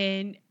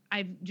 And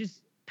I've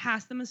just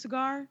passed them a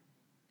cigar,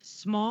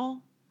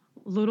 small,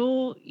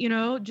 little,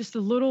 just a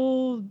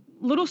little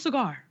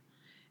cigar.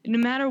 No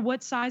matter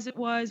what size it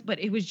was, but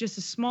it was just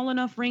a small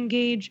enough ring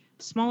gauge,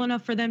 small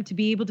enough for them to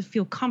be able to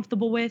feel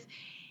comfortable with.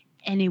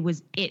 And it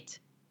was it.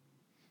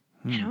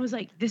 And I was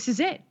like, this is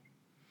it.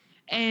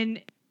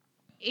 And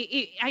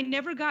I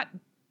never got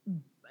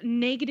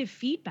negative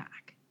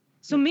feedback.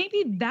 So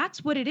maybe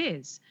that's what it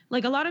is.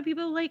 Like, a lot of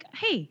people are like,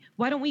 hey,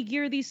 why don't we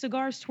gear these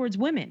cigars towards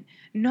women?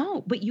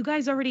 No, but you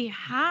guys already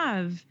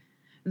have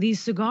these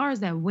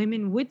cigars that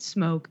women would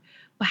smoke,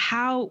 but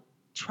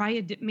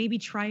maybe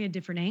try a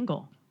different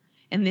angle.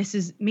 And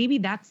maybe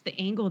that's the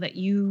angle that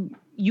you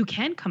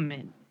can come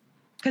in,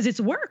 because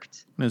it's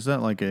worked. Is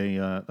that like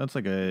that's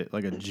like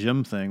a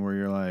gym thing where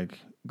you're like,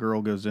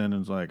 girl goes in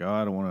and is like, oh,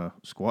 I don't want to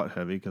squat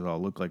heavy because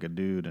I'll look like a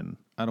dude, and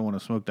I don't want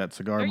to smoke that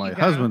cigar my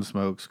husband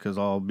smokes because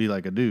I'll be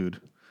like a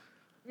dude.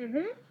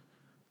 Mm-hmm.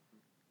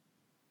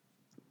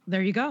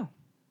 There you go.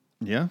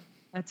 Yeah.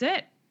 That's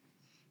it.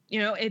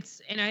 It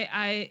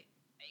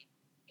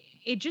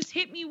just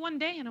hit me one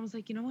day, and I was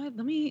like, you know what?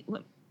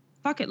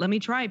 Fuck it. Let me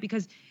try it,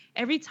 because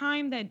every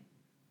time that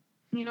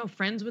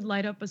friends would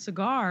light up a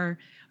cigar,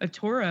 a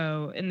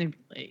Toro, and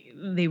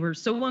they were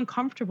so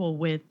uncomfortable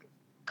with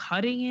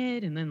cutting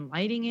it and then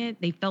lighting it.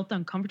 They felt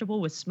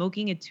uncomfortable with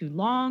smoking it too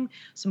long,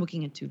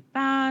 smoking it too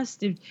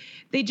fast.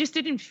 They just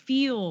didn't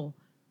feel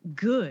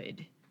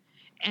good.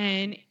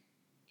 And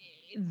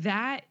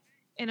that,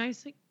 and I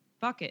was like,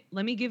 fuck it.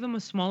 Let me give them a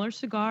smaller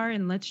cigar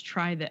and let's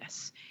try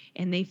this.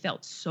 And they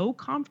felt so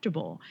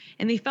comfortable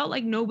and they felt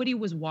like nobody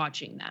was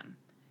watching them.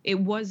 It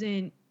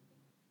wasn't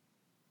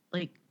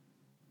like,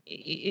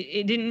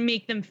 it didn't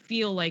make them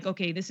feel like,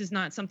 okay, this is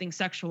not something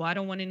sexual. I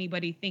don't want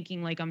anybody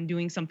thinking like I'm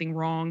doing something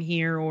wrong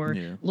here or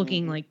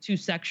looking like too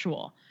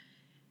sexual.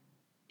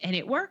 And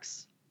it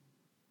works.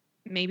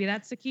 Maybe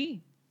that's the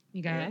key,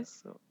 you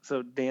guys. Yeah,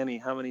 so Danny,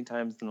 how many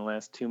times in the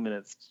last 2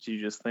 minutes did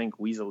you just think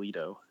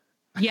Weaselito?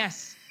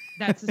 Yes,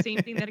 that's the same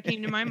thing that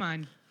came to my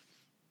mind.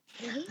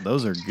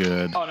 Those are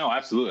good. Oh, no,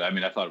 absolutely. I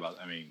mean, I thought about,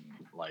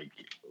 like,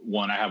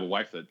 one, I have a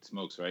wife that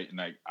smokes, right? And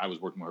I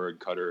was working with her and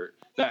cut her.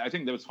 I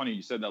think that was funny.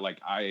 You said that, like,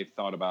 I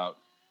thought about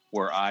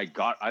where I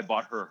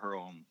bought her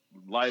own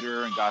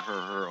lighter and got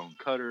her own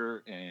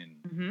cutter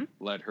and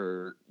let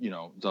her,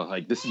 so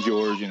like, this is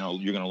yours, you're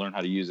going to learn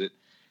how to use it.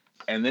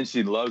 And then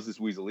she loves this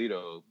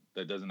Weaselito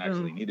that doesn't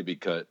actually need to be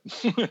cut,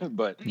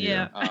 but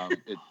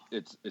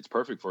it's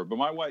perfect for her. But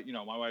my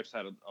wife's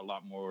had a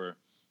lot more,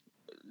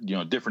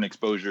 different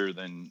exposure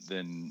than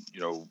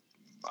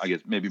I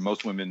guess maybe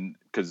most women,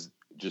 because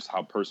just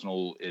how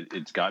personal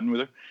it's gotten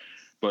with her.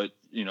 But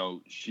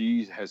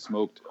she has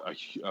smoked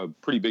a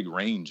pretty big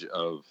range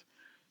of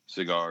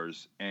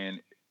cigars, and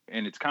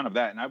it's kind of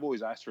that. And I've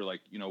always asked her,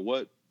 like,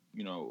 what,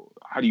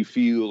 how do you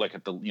feel like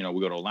at the, we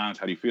go to a lounge,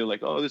 how do you feel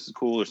like, oh, this is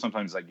cool? Or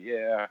sometimes like,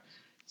 yeah,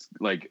 it's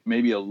like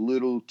maybe a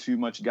little too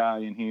much guy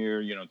in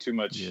here, too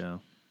much,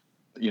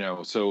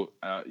 so,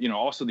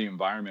 also the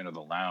environment of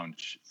the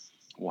lounge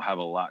will have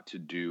a lot to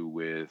do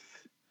with,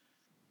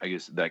 I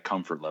guess, that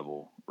comfort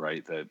level,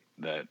 right?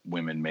 That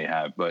women may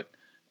have, but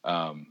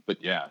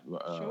yeah,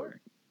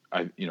 sure.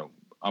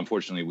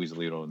 Unfortunately,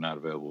 Weaselito is not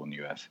available in the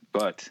U.S.,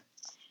 but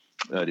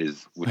would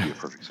be a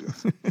perfect cigar.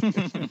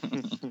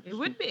 It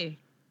would be.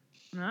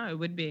 No, it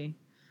would be.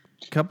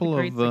 Couple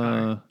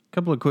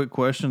of quick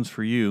questions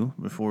for you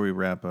before we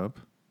wrap up.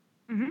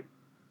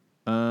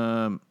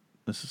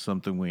 This is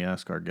something we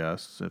ask our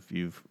guests if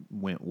you've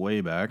went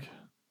way back.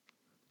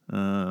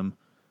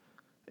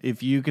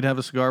 If you could have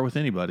a cigar with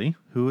anybody,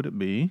 who would it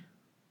be?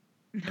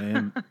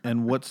 And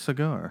what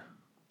cigar?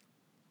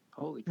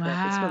 Holy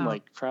crap. It's been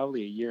like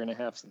probably a year and a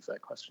half since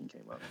that question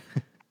came up.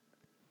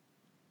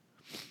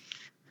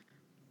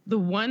 The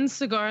one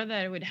cigar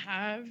that I would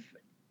have,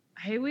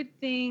 I would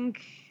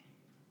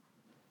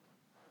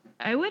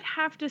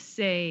have to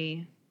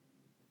say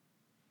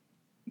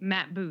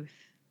Matt Booth.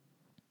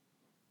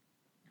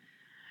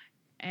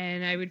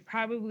 And I would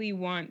probably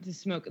want to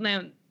smoke.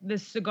 Now, the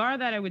cigar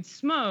that I would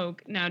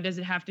smoke, now, does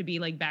it have to be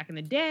like back in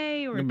the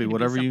day? Or it can be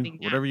whatever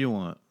you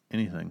want.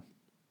 Anything.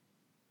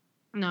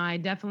 No, I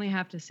definitely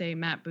have to say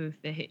Matt Booth,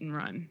 the Hit and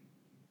Run.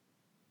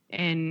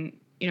 And,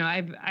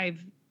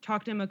 I've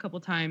talked to him a couple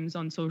times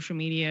on social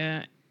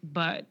media,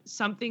 but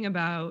something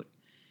about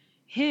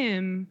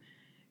him,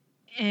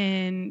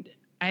 and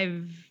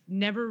I've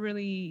never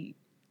really,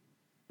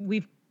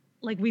 we've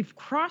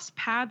crossed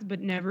paths, but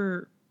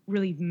never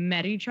really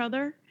met each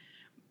other.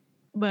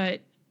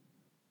 But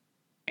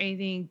I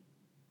think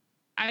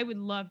I would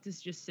love to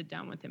just sit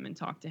down with him and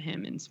talk to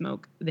him and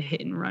smoke the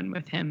Hit and Run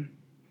with him.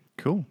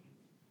 Cool.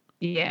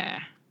 Yeah.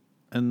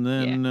 And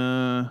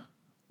then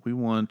we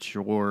want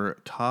your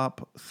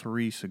top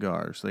 3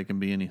 cigars. They can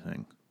be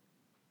anything.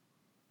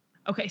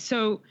 Okay,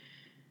 so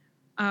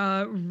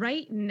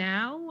right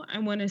now I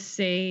want to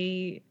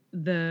say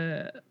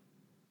of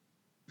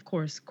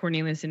course,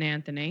 Cornelius and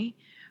Anthony.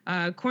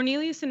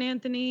 Cornelius and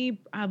Anthony,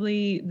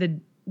 probably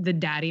the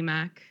Daddy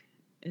Mac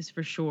is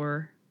for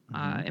sure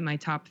in my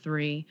top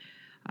 3.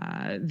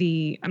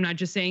 I'm not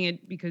just saying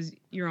it because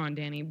you're on,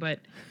 Danny, but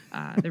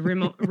the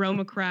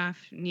Roma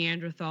Craft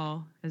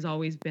Neanderthal has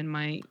always been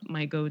my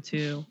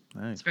go-to,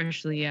 nice.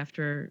 Especially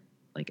after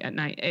like at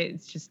night.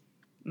 It's just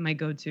my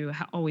go-to,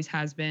 always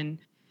has been.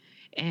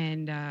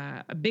 And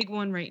a big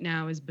one right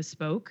now is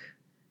Bespoke,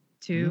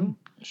 too.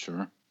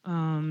 Sure.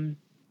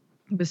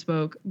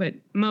 Bespoke, but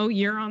Mo,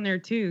 you're on there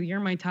too. You're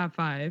my top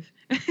 5.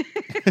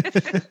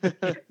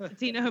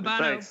 Tina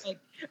Habano.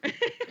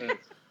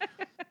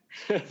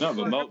 No,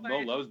 but Mo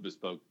loves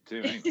Bespoke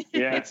too. Anyway.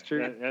 Yeah, that's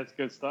true. That's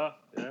good stuff.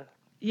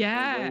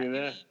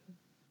 Yeah.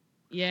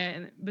 Yeah,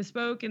 and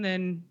Bespoke, and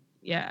then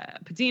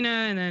Patina,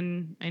 and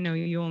then I know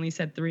you only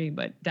said 3,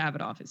 but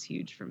Davidoff is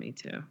huge for me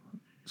too.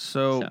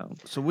 So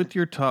with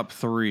your top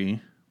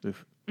 3,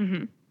 if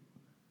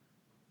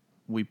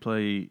we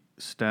play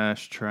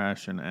Stash,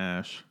 Trash, and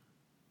Ash.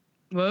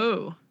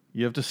 Whoa!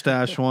 You have to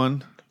stash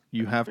one.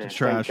 You have to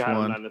trash one.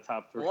 I'm on the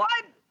top 3. What?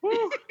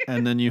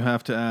 And then you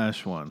have to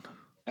ash one.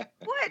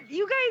 What?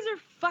 You guys are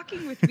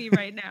fucking with me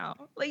right now.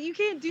 Like, you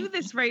can't do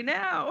this right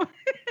now.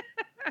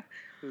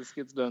 This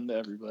gets done to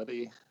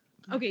everybody.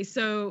 Okay,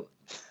 so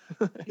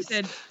you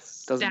said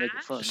doesn't make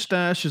it fun.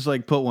 Stash is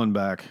like put one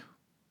back.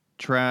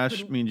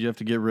 Trash means you have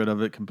to get rid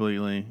of it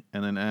completely,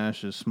 and then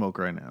ash is smoke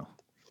right now.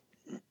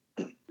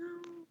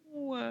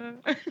 No.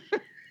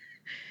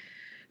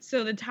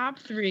 So the top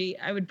 3,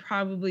 I would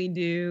probably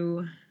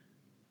do.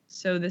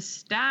 So the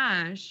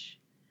stash.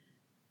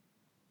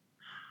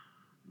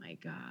 Oh my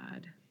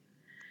God.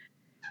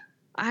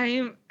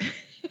 I'm.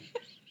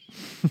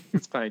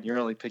 It's fine. You're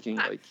only picking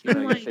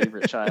your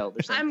favorite child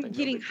or something. I'm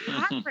getting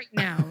hot right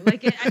now.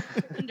 Like I'm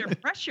under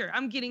pressure.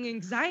 I'm getting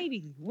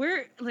anxiety.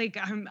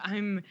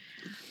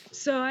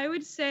 So I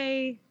would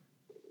say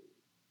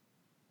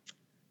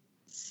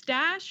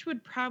stash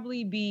would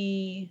probably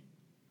be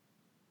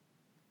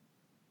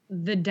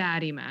the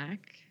Daddy Mac.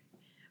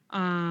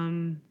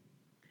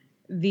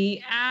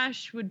 The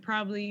ash would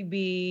probably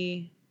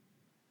be,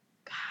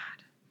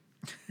 God,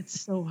 it's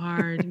so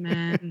hard,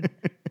 man.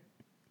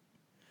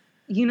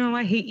 You know,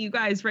 I hate you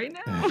guys right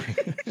now.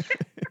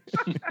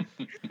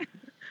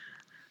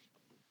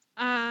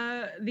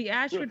 The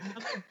ash would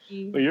probably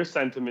be. Well, your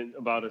sentiment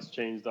about us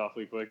changed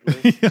awfully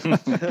quickly.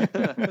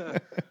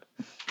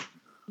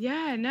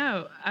 Yeah,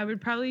 no, I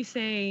would probably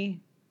say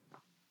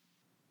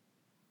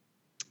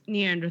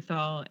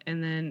Neanderthal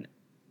and then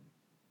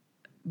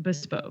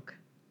Bespoke.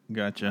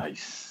 Gotcha.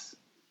 Nice.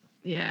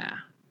 Yeah.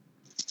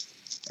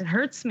 It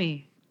hurts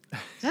me.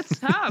 That's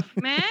tough,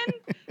 man.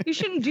 You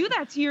shouldn't do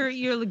that to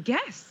your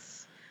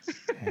guests.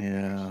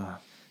 Yeah.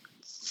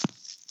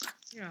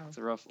 It's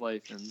a rough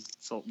life in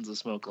Sultans of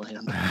Smoke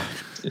Land.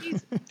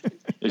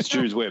 It's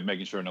Drew's way of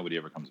making sure nobody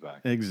ever comes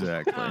back.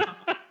 Exactly. Oh,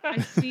 I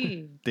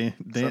see.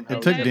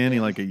 It took Danny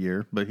like a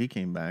year, but he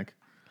came back.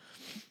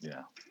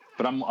 Yeah.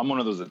 But I'm one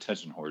of those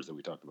attention whores that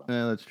we talked about.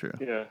 Yeah, that's true.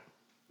 Yeah.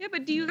 Yeah,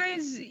 but do you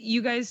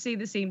guys say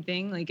the same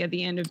thing? Like at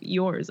the end of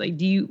yours, like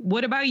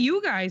what about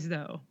you guys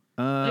though?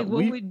 Like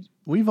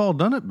we've all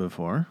done it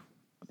before.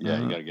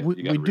 Yeah, you gotta get.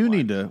 We do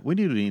need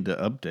to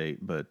update,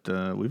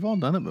 but we've all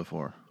done it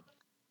before.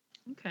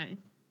 Okay.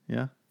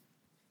 Yeah.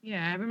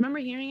 Yeah, I remember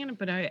hearing it,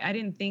 but I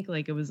didn't think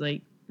like it was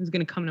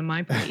gonna come to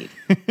my plate.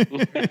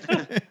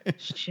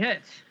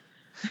 Shit.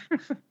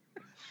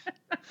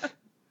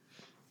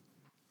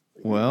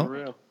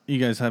 Well, you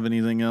guys have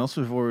anything else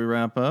before we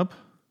wrap up?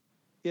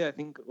 Yeah, I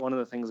think one of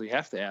the things we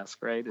have to ask,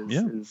 right,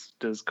 is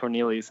does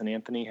Cornelius and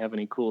Anthony have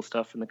any cool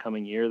stuff in the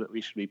coming year that we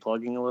should be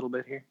plugging a little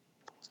bit here?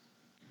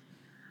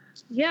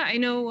 Yeah, I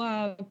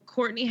know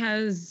Courtney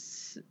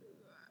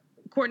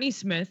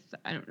Smith.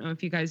 I don't know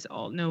if you guys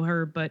all know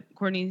her, but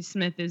Courtney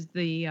Smith is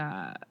the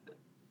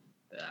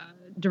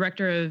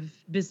director of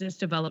business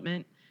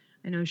development.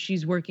 I know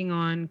she's working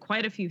on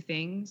quite a few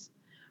things.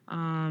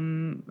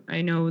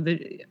 I know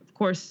that, of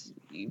course,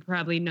 you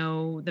probably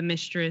know The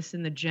Mistress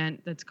and The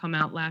Gent that's come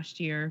out last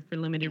year for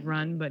limited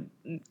run, but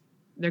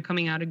they're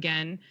coming out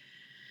again.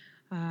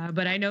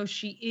 But I know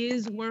she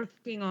is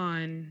working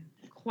on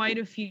quite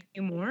a few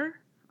more.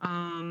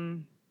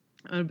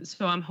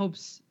 So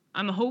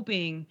I'm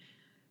hoping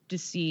to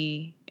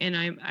see, and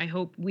I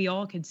hope we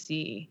all could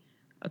see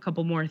a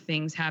couple more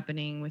things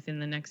happening within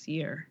the next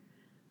year.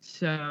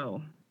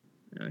 So,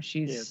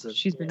 she's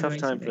been tough doing time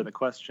something. for the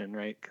question,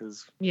 right?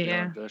 Because we don't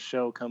have the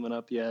show coming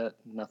up yet,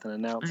 nothing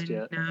announced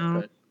yet.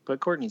 But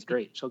Courtney's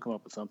great. She'll come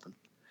up with something.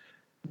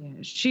 Yeah,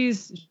 she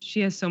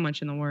has so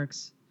much in the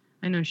works.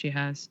 I know she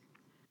has.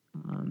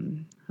 Her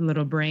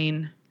little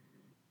brain.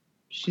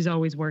 She's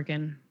always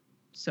working.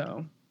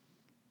 So,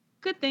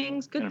 good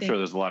things. I'm sure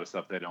there's a lot of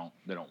stuff they don't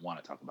want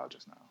to talk about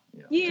just now.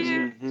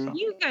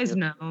 You guys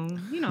know.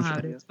 You know how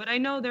it is. But I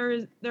know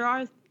there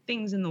are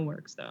things in the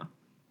works though.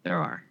 There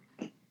are.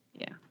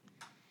 Yeah.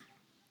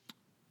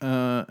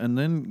 And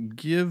then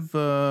give,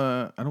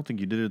 I don't think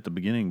you did it at the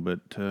beginning,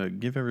 but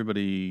give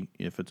everybody,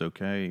 if it's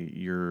okay,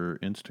 your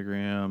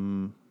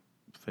Instagram,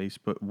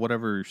 Facebook,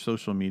 whatever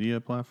social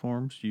media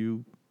platforms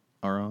you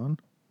are on.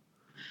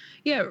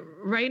 Yeah,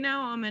 right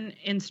now I'm on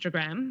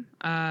Instagram.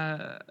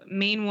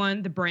 Main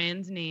one, the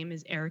brand's name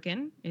is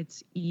Errican.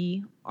 It's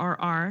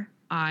ERRICAN.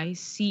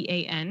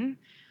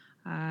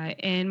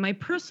 And my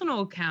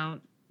personal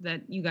account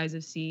that you guys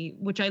have seen,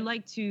 which I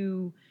like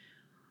to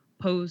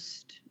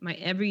post my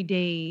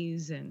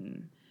everydays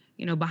and,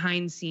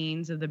 behind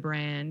scenes of the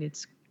brand.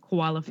 It's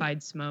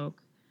KoalafiedSmoke.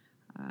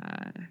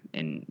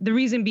 And the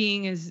reason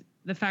being is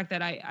the fact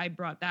that I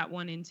brought that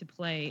one into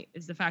play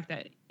is the fact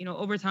that,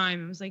 over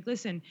time, I was like,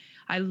 listen,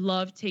 I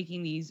love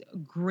taking these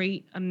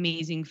great,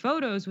 amazing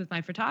photos with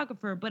my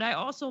photographer, but I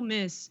also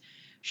miss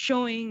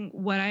showing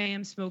what I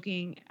am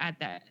smoking at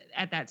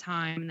that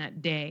time,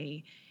 that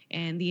day,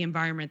 and the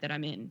environment that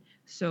I'm in.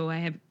 So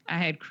I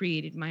had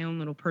created my own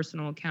little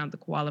personal account, the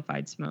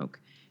KoalafiedSmoke,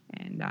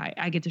 and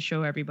I get to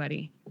show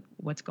everybody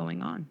what's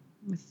going on.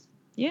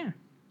 Yeah.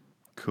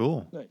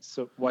 Cool. Nice.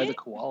 So why the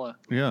koala?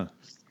 Yeah.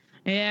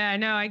 Yeah, I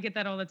know. I get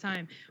that all the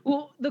time.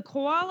 Well, the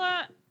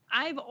koala,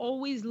 I've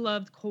always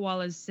loved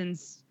koalas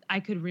since I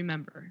could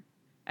remember.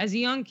 As a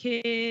young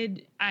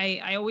kid,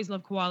 I always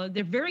loved koala.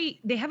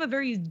 They have a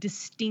very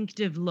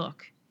distinctive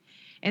look,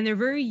 and they're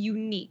very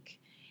unique.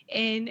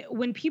 And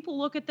when people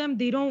look at them,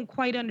 they don't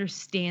quite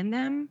understand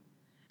them.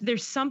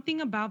 There's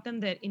something about them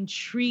that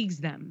intrigues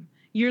them.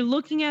 You're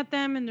looking at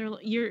them and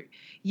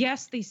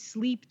yes, they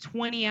sleep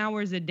 20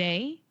 hours a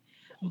day,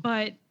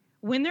 but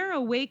when they're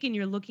awake and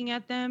you're looking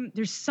at them,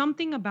 there's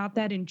something about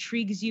that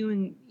intrigues you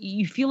and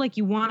you feel like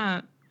you want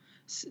to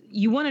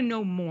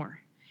know more.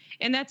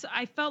 And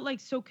I felt like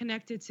so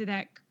connected to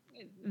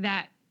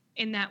that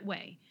in that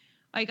way.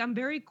 Like I'm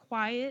very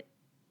quiet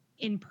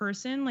in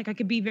person. Like I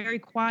could be very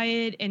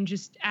quiet and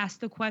just ask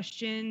the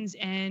questions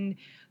and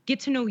get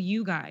to know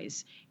you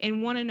guys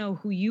and want to know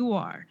who you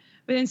are.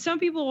 But then some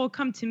people will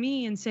come to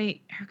me and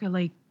say, Erica,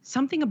 like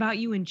something about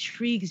you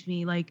intrigues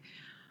me. Like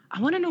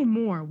I want to know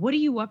more. What are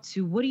you up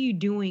to? What are you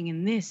doing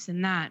and this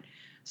and that?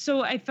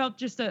 So I felt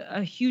just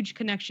a huge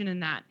connection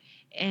in that.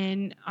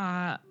 And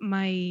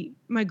my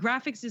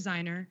graphics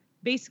designer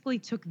basically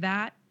took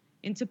that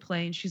into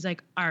play and she's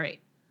like, all right,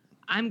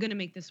 I'm going to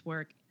make this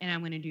work and I'm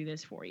going to do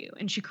this for you.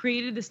 And she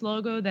created this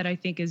logo that I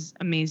think is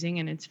amazing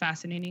and it's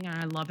fascinating and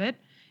I love it.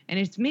 And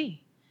it's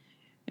me.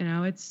 You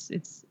know, it's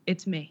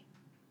me.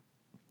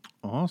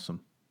 Awesome.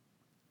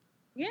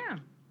 Yeah.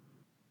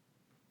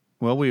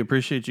 Well, we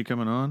appreciate you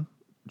coming on,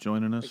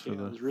 joining us It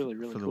was really,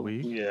 really for the cool.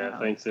 week. Yeah,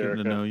 thanks, Getting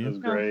Erica. to know you. That was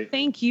No, great.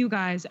 thank you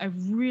guys. I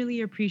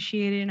really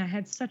appreciate it. And I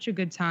had such a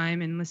good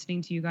time in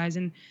listening to you guys.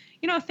 And,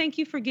 thank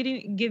you for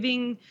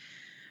giving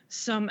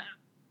some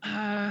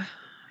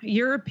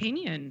your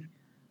opinion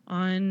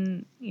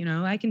on,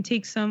 I can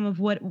take some of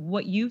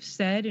what you've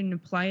said and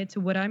apply it to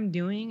what I'm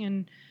doing.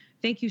 And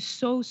thank you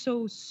so,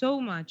 so, so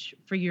much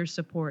for your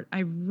support. I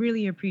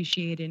really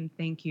appreciate it. And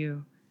thank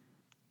you.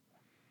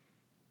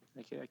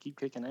 I keep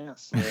kicking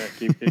ass. Yeah,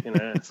 keep kicking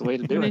ass. That's the way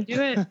to do I'm it.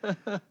 gonna do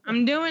it.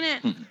 I'm doing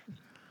it.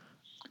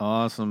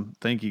 Awesome.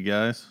 Thank you,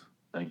 guys.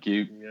 Thank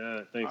you.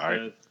 Yeah, thanks, All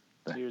right.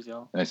 guys. Cheers,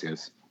 y'all. Nice,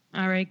 guys.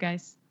 All right,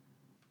 guys.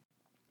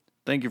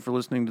 Thank you for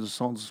listening to the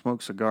Sultans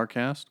Smoke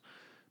Cigarcast.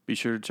 Be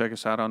sure to check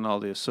us out on all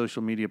the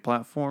social media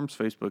platforms,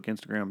 Facebook,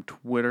 Instagram,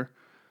 Twitter.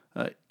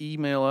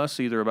 Email us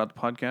either about the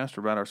podcast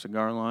or about our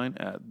cigar line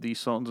at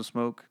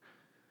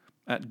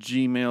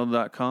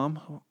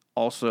thesultansofsmoke@gmail.com.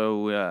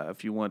 Also,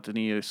 if you want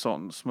any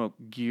Sultan Smoke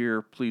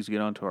gear, please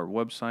get onto our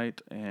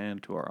website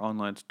and to our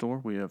online store.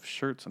 We have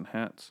shirts and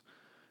hats.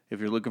 If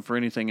you're looking for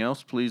anything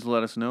else, please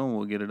let us know and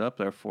we'll get it up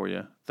there for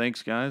you.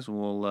 Thanks, guys.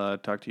 We'll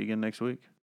talk to you again next week.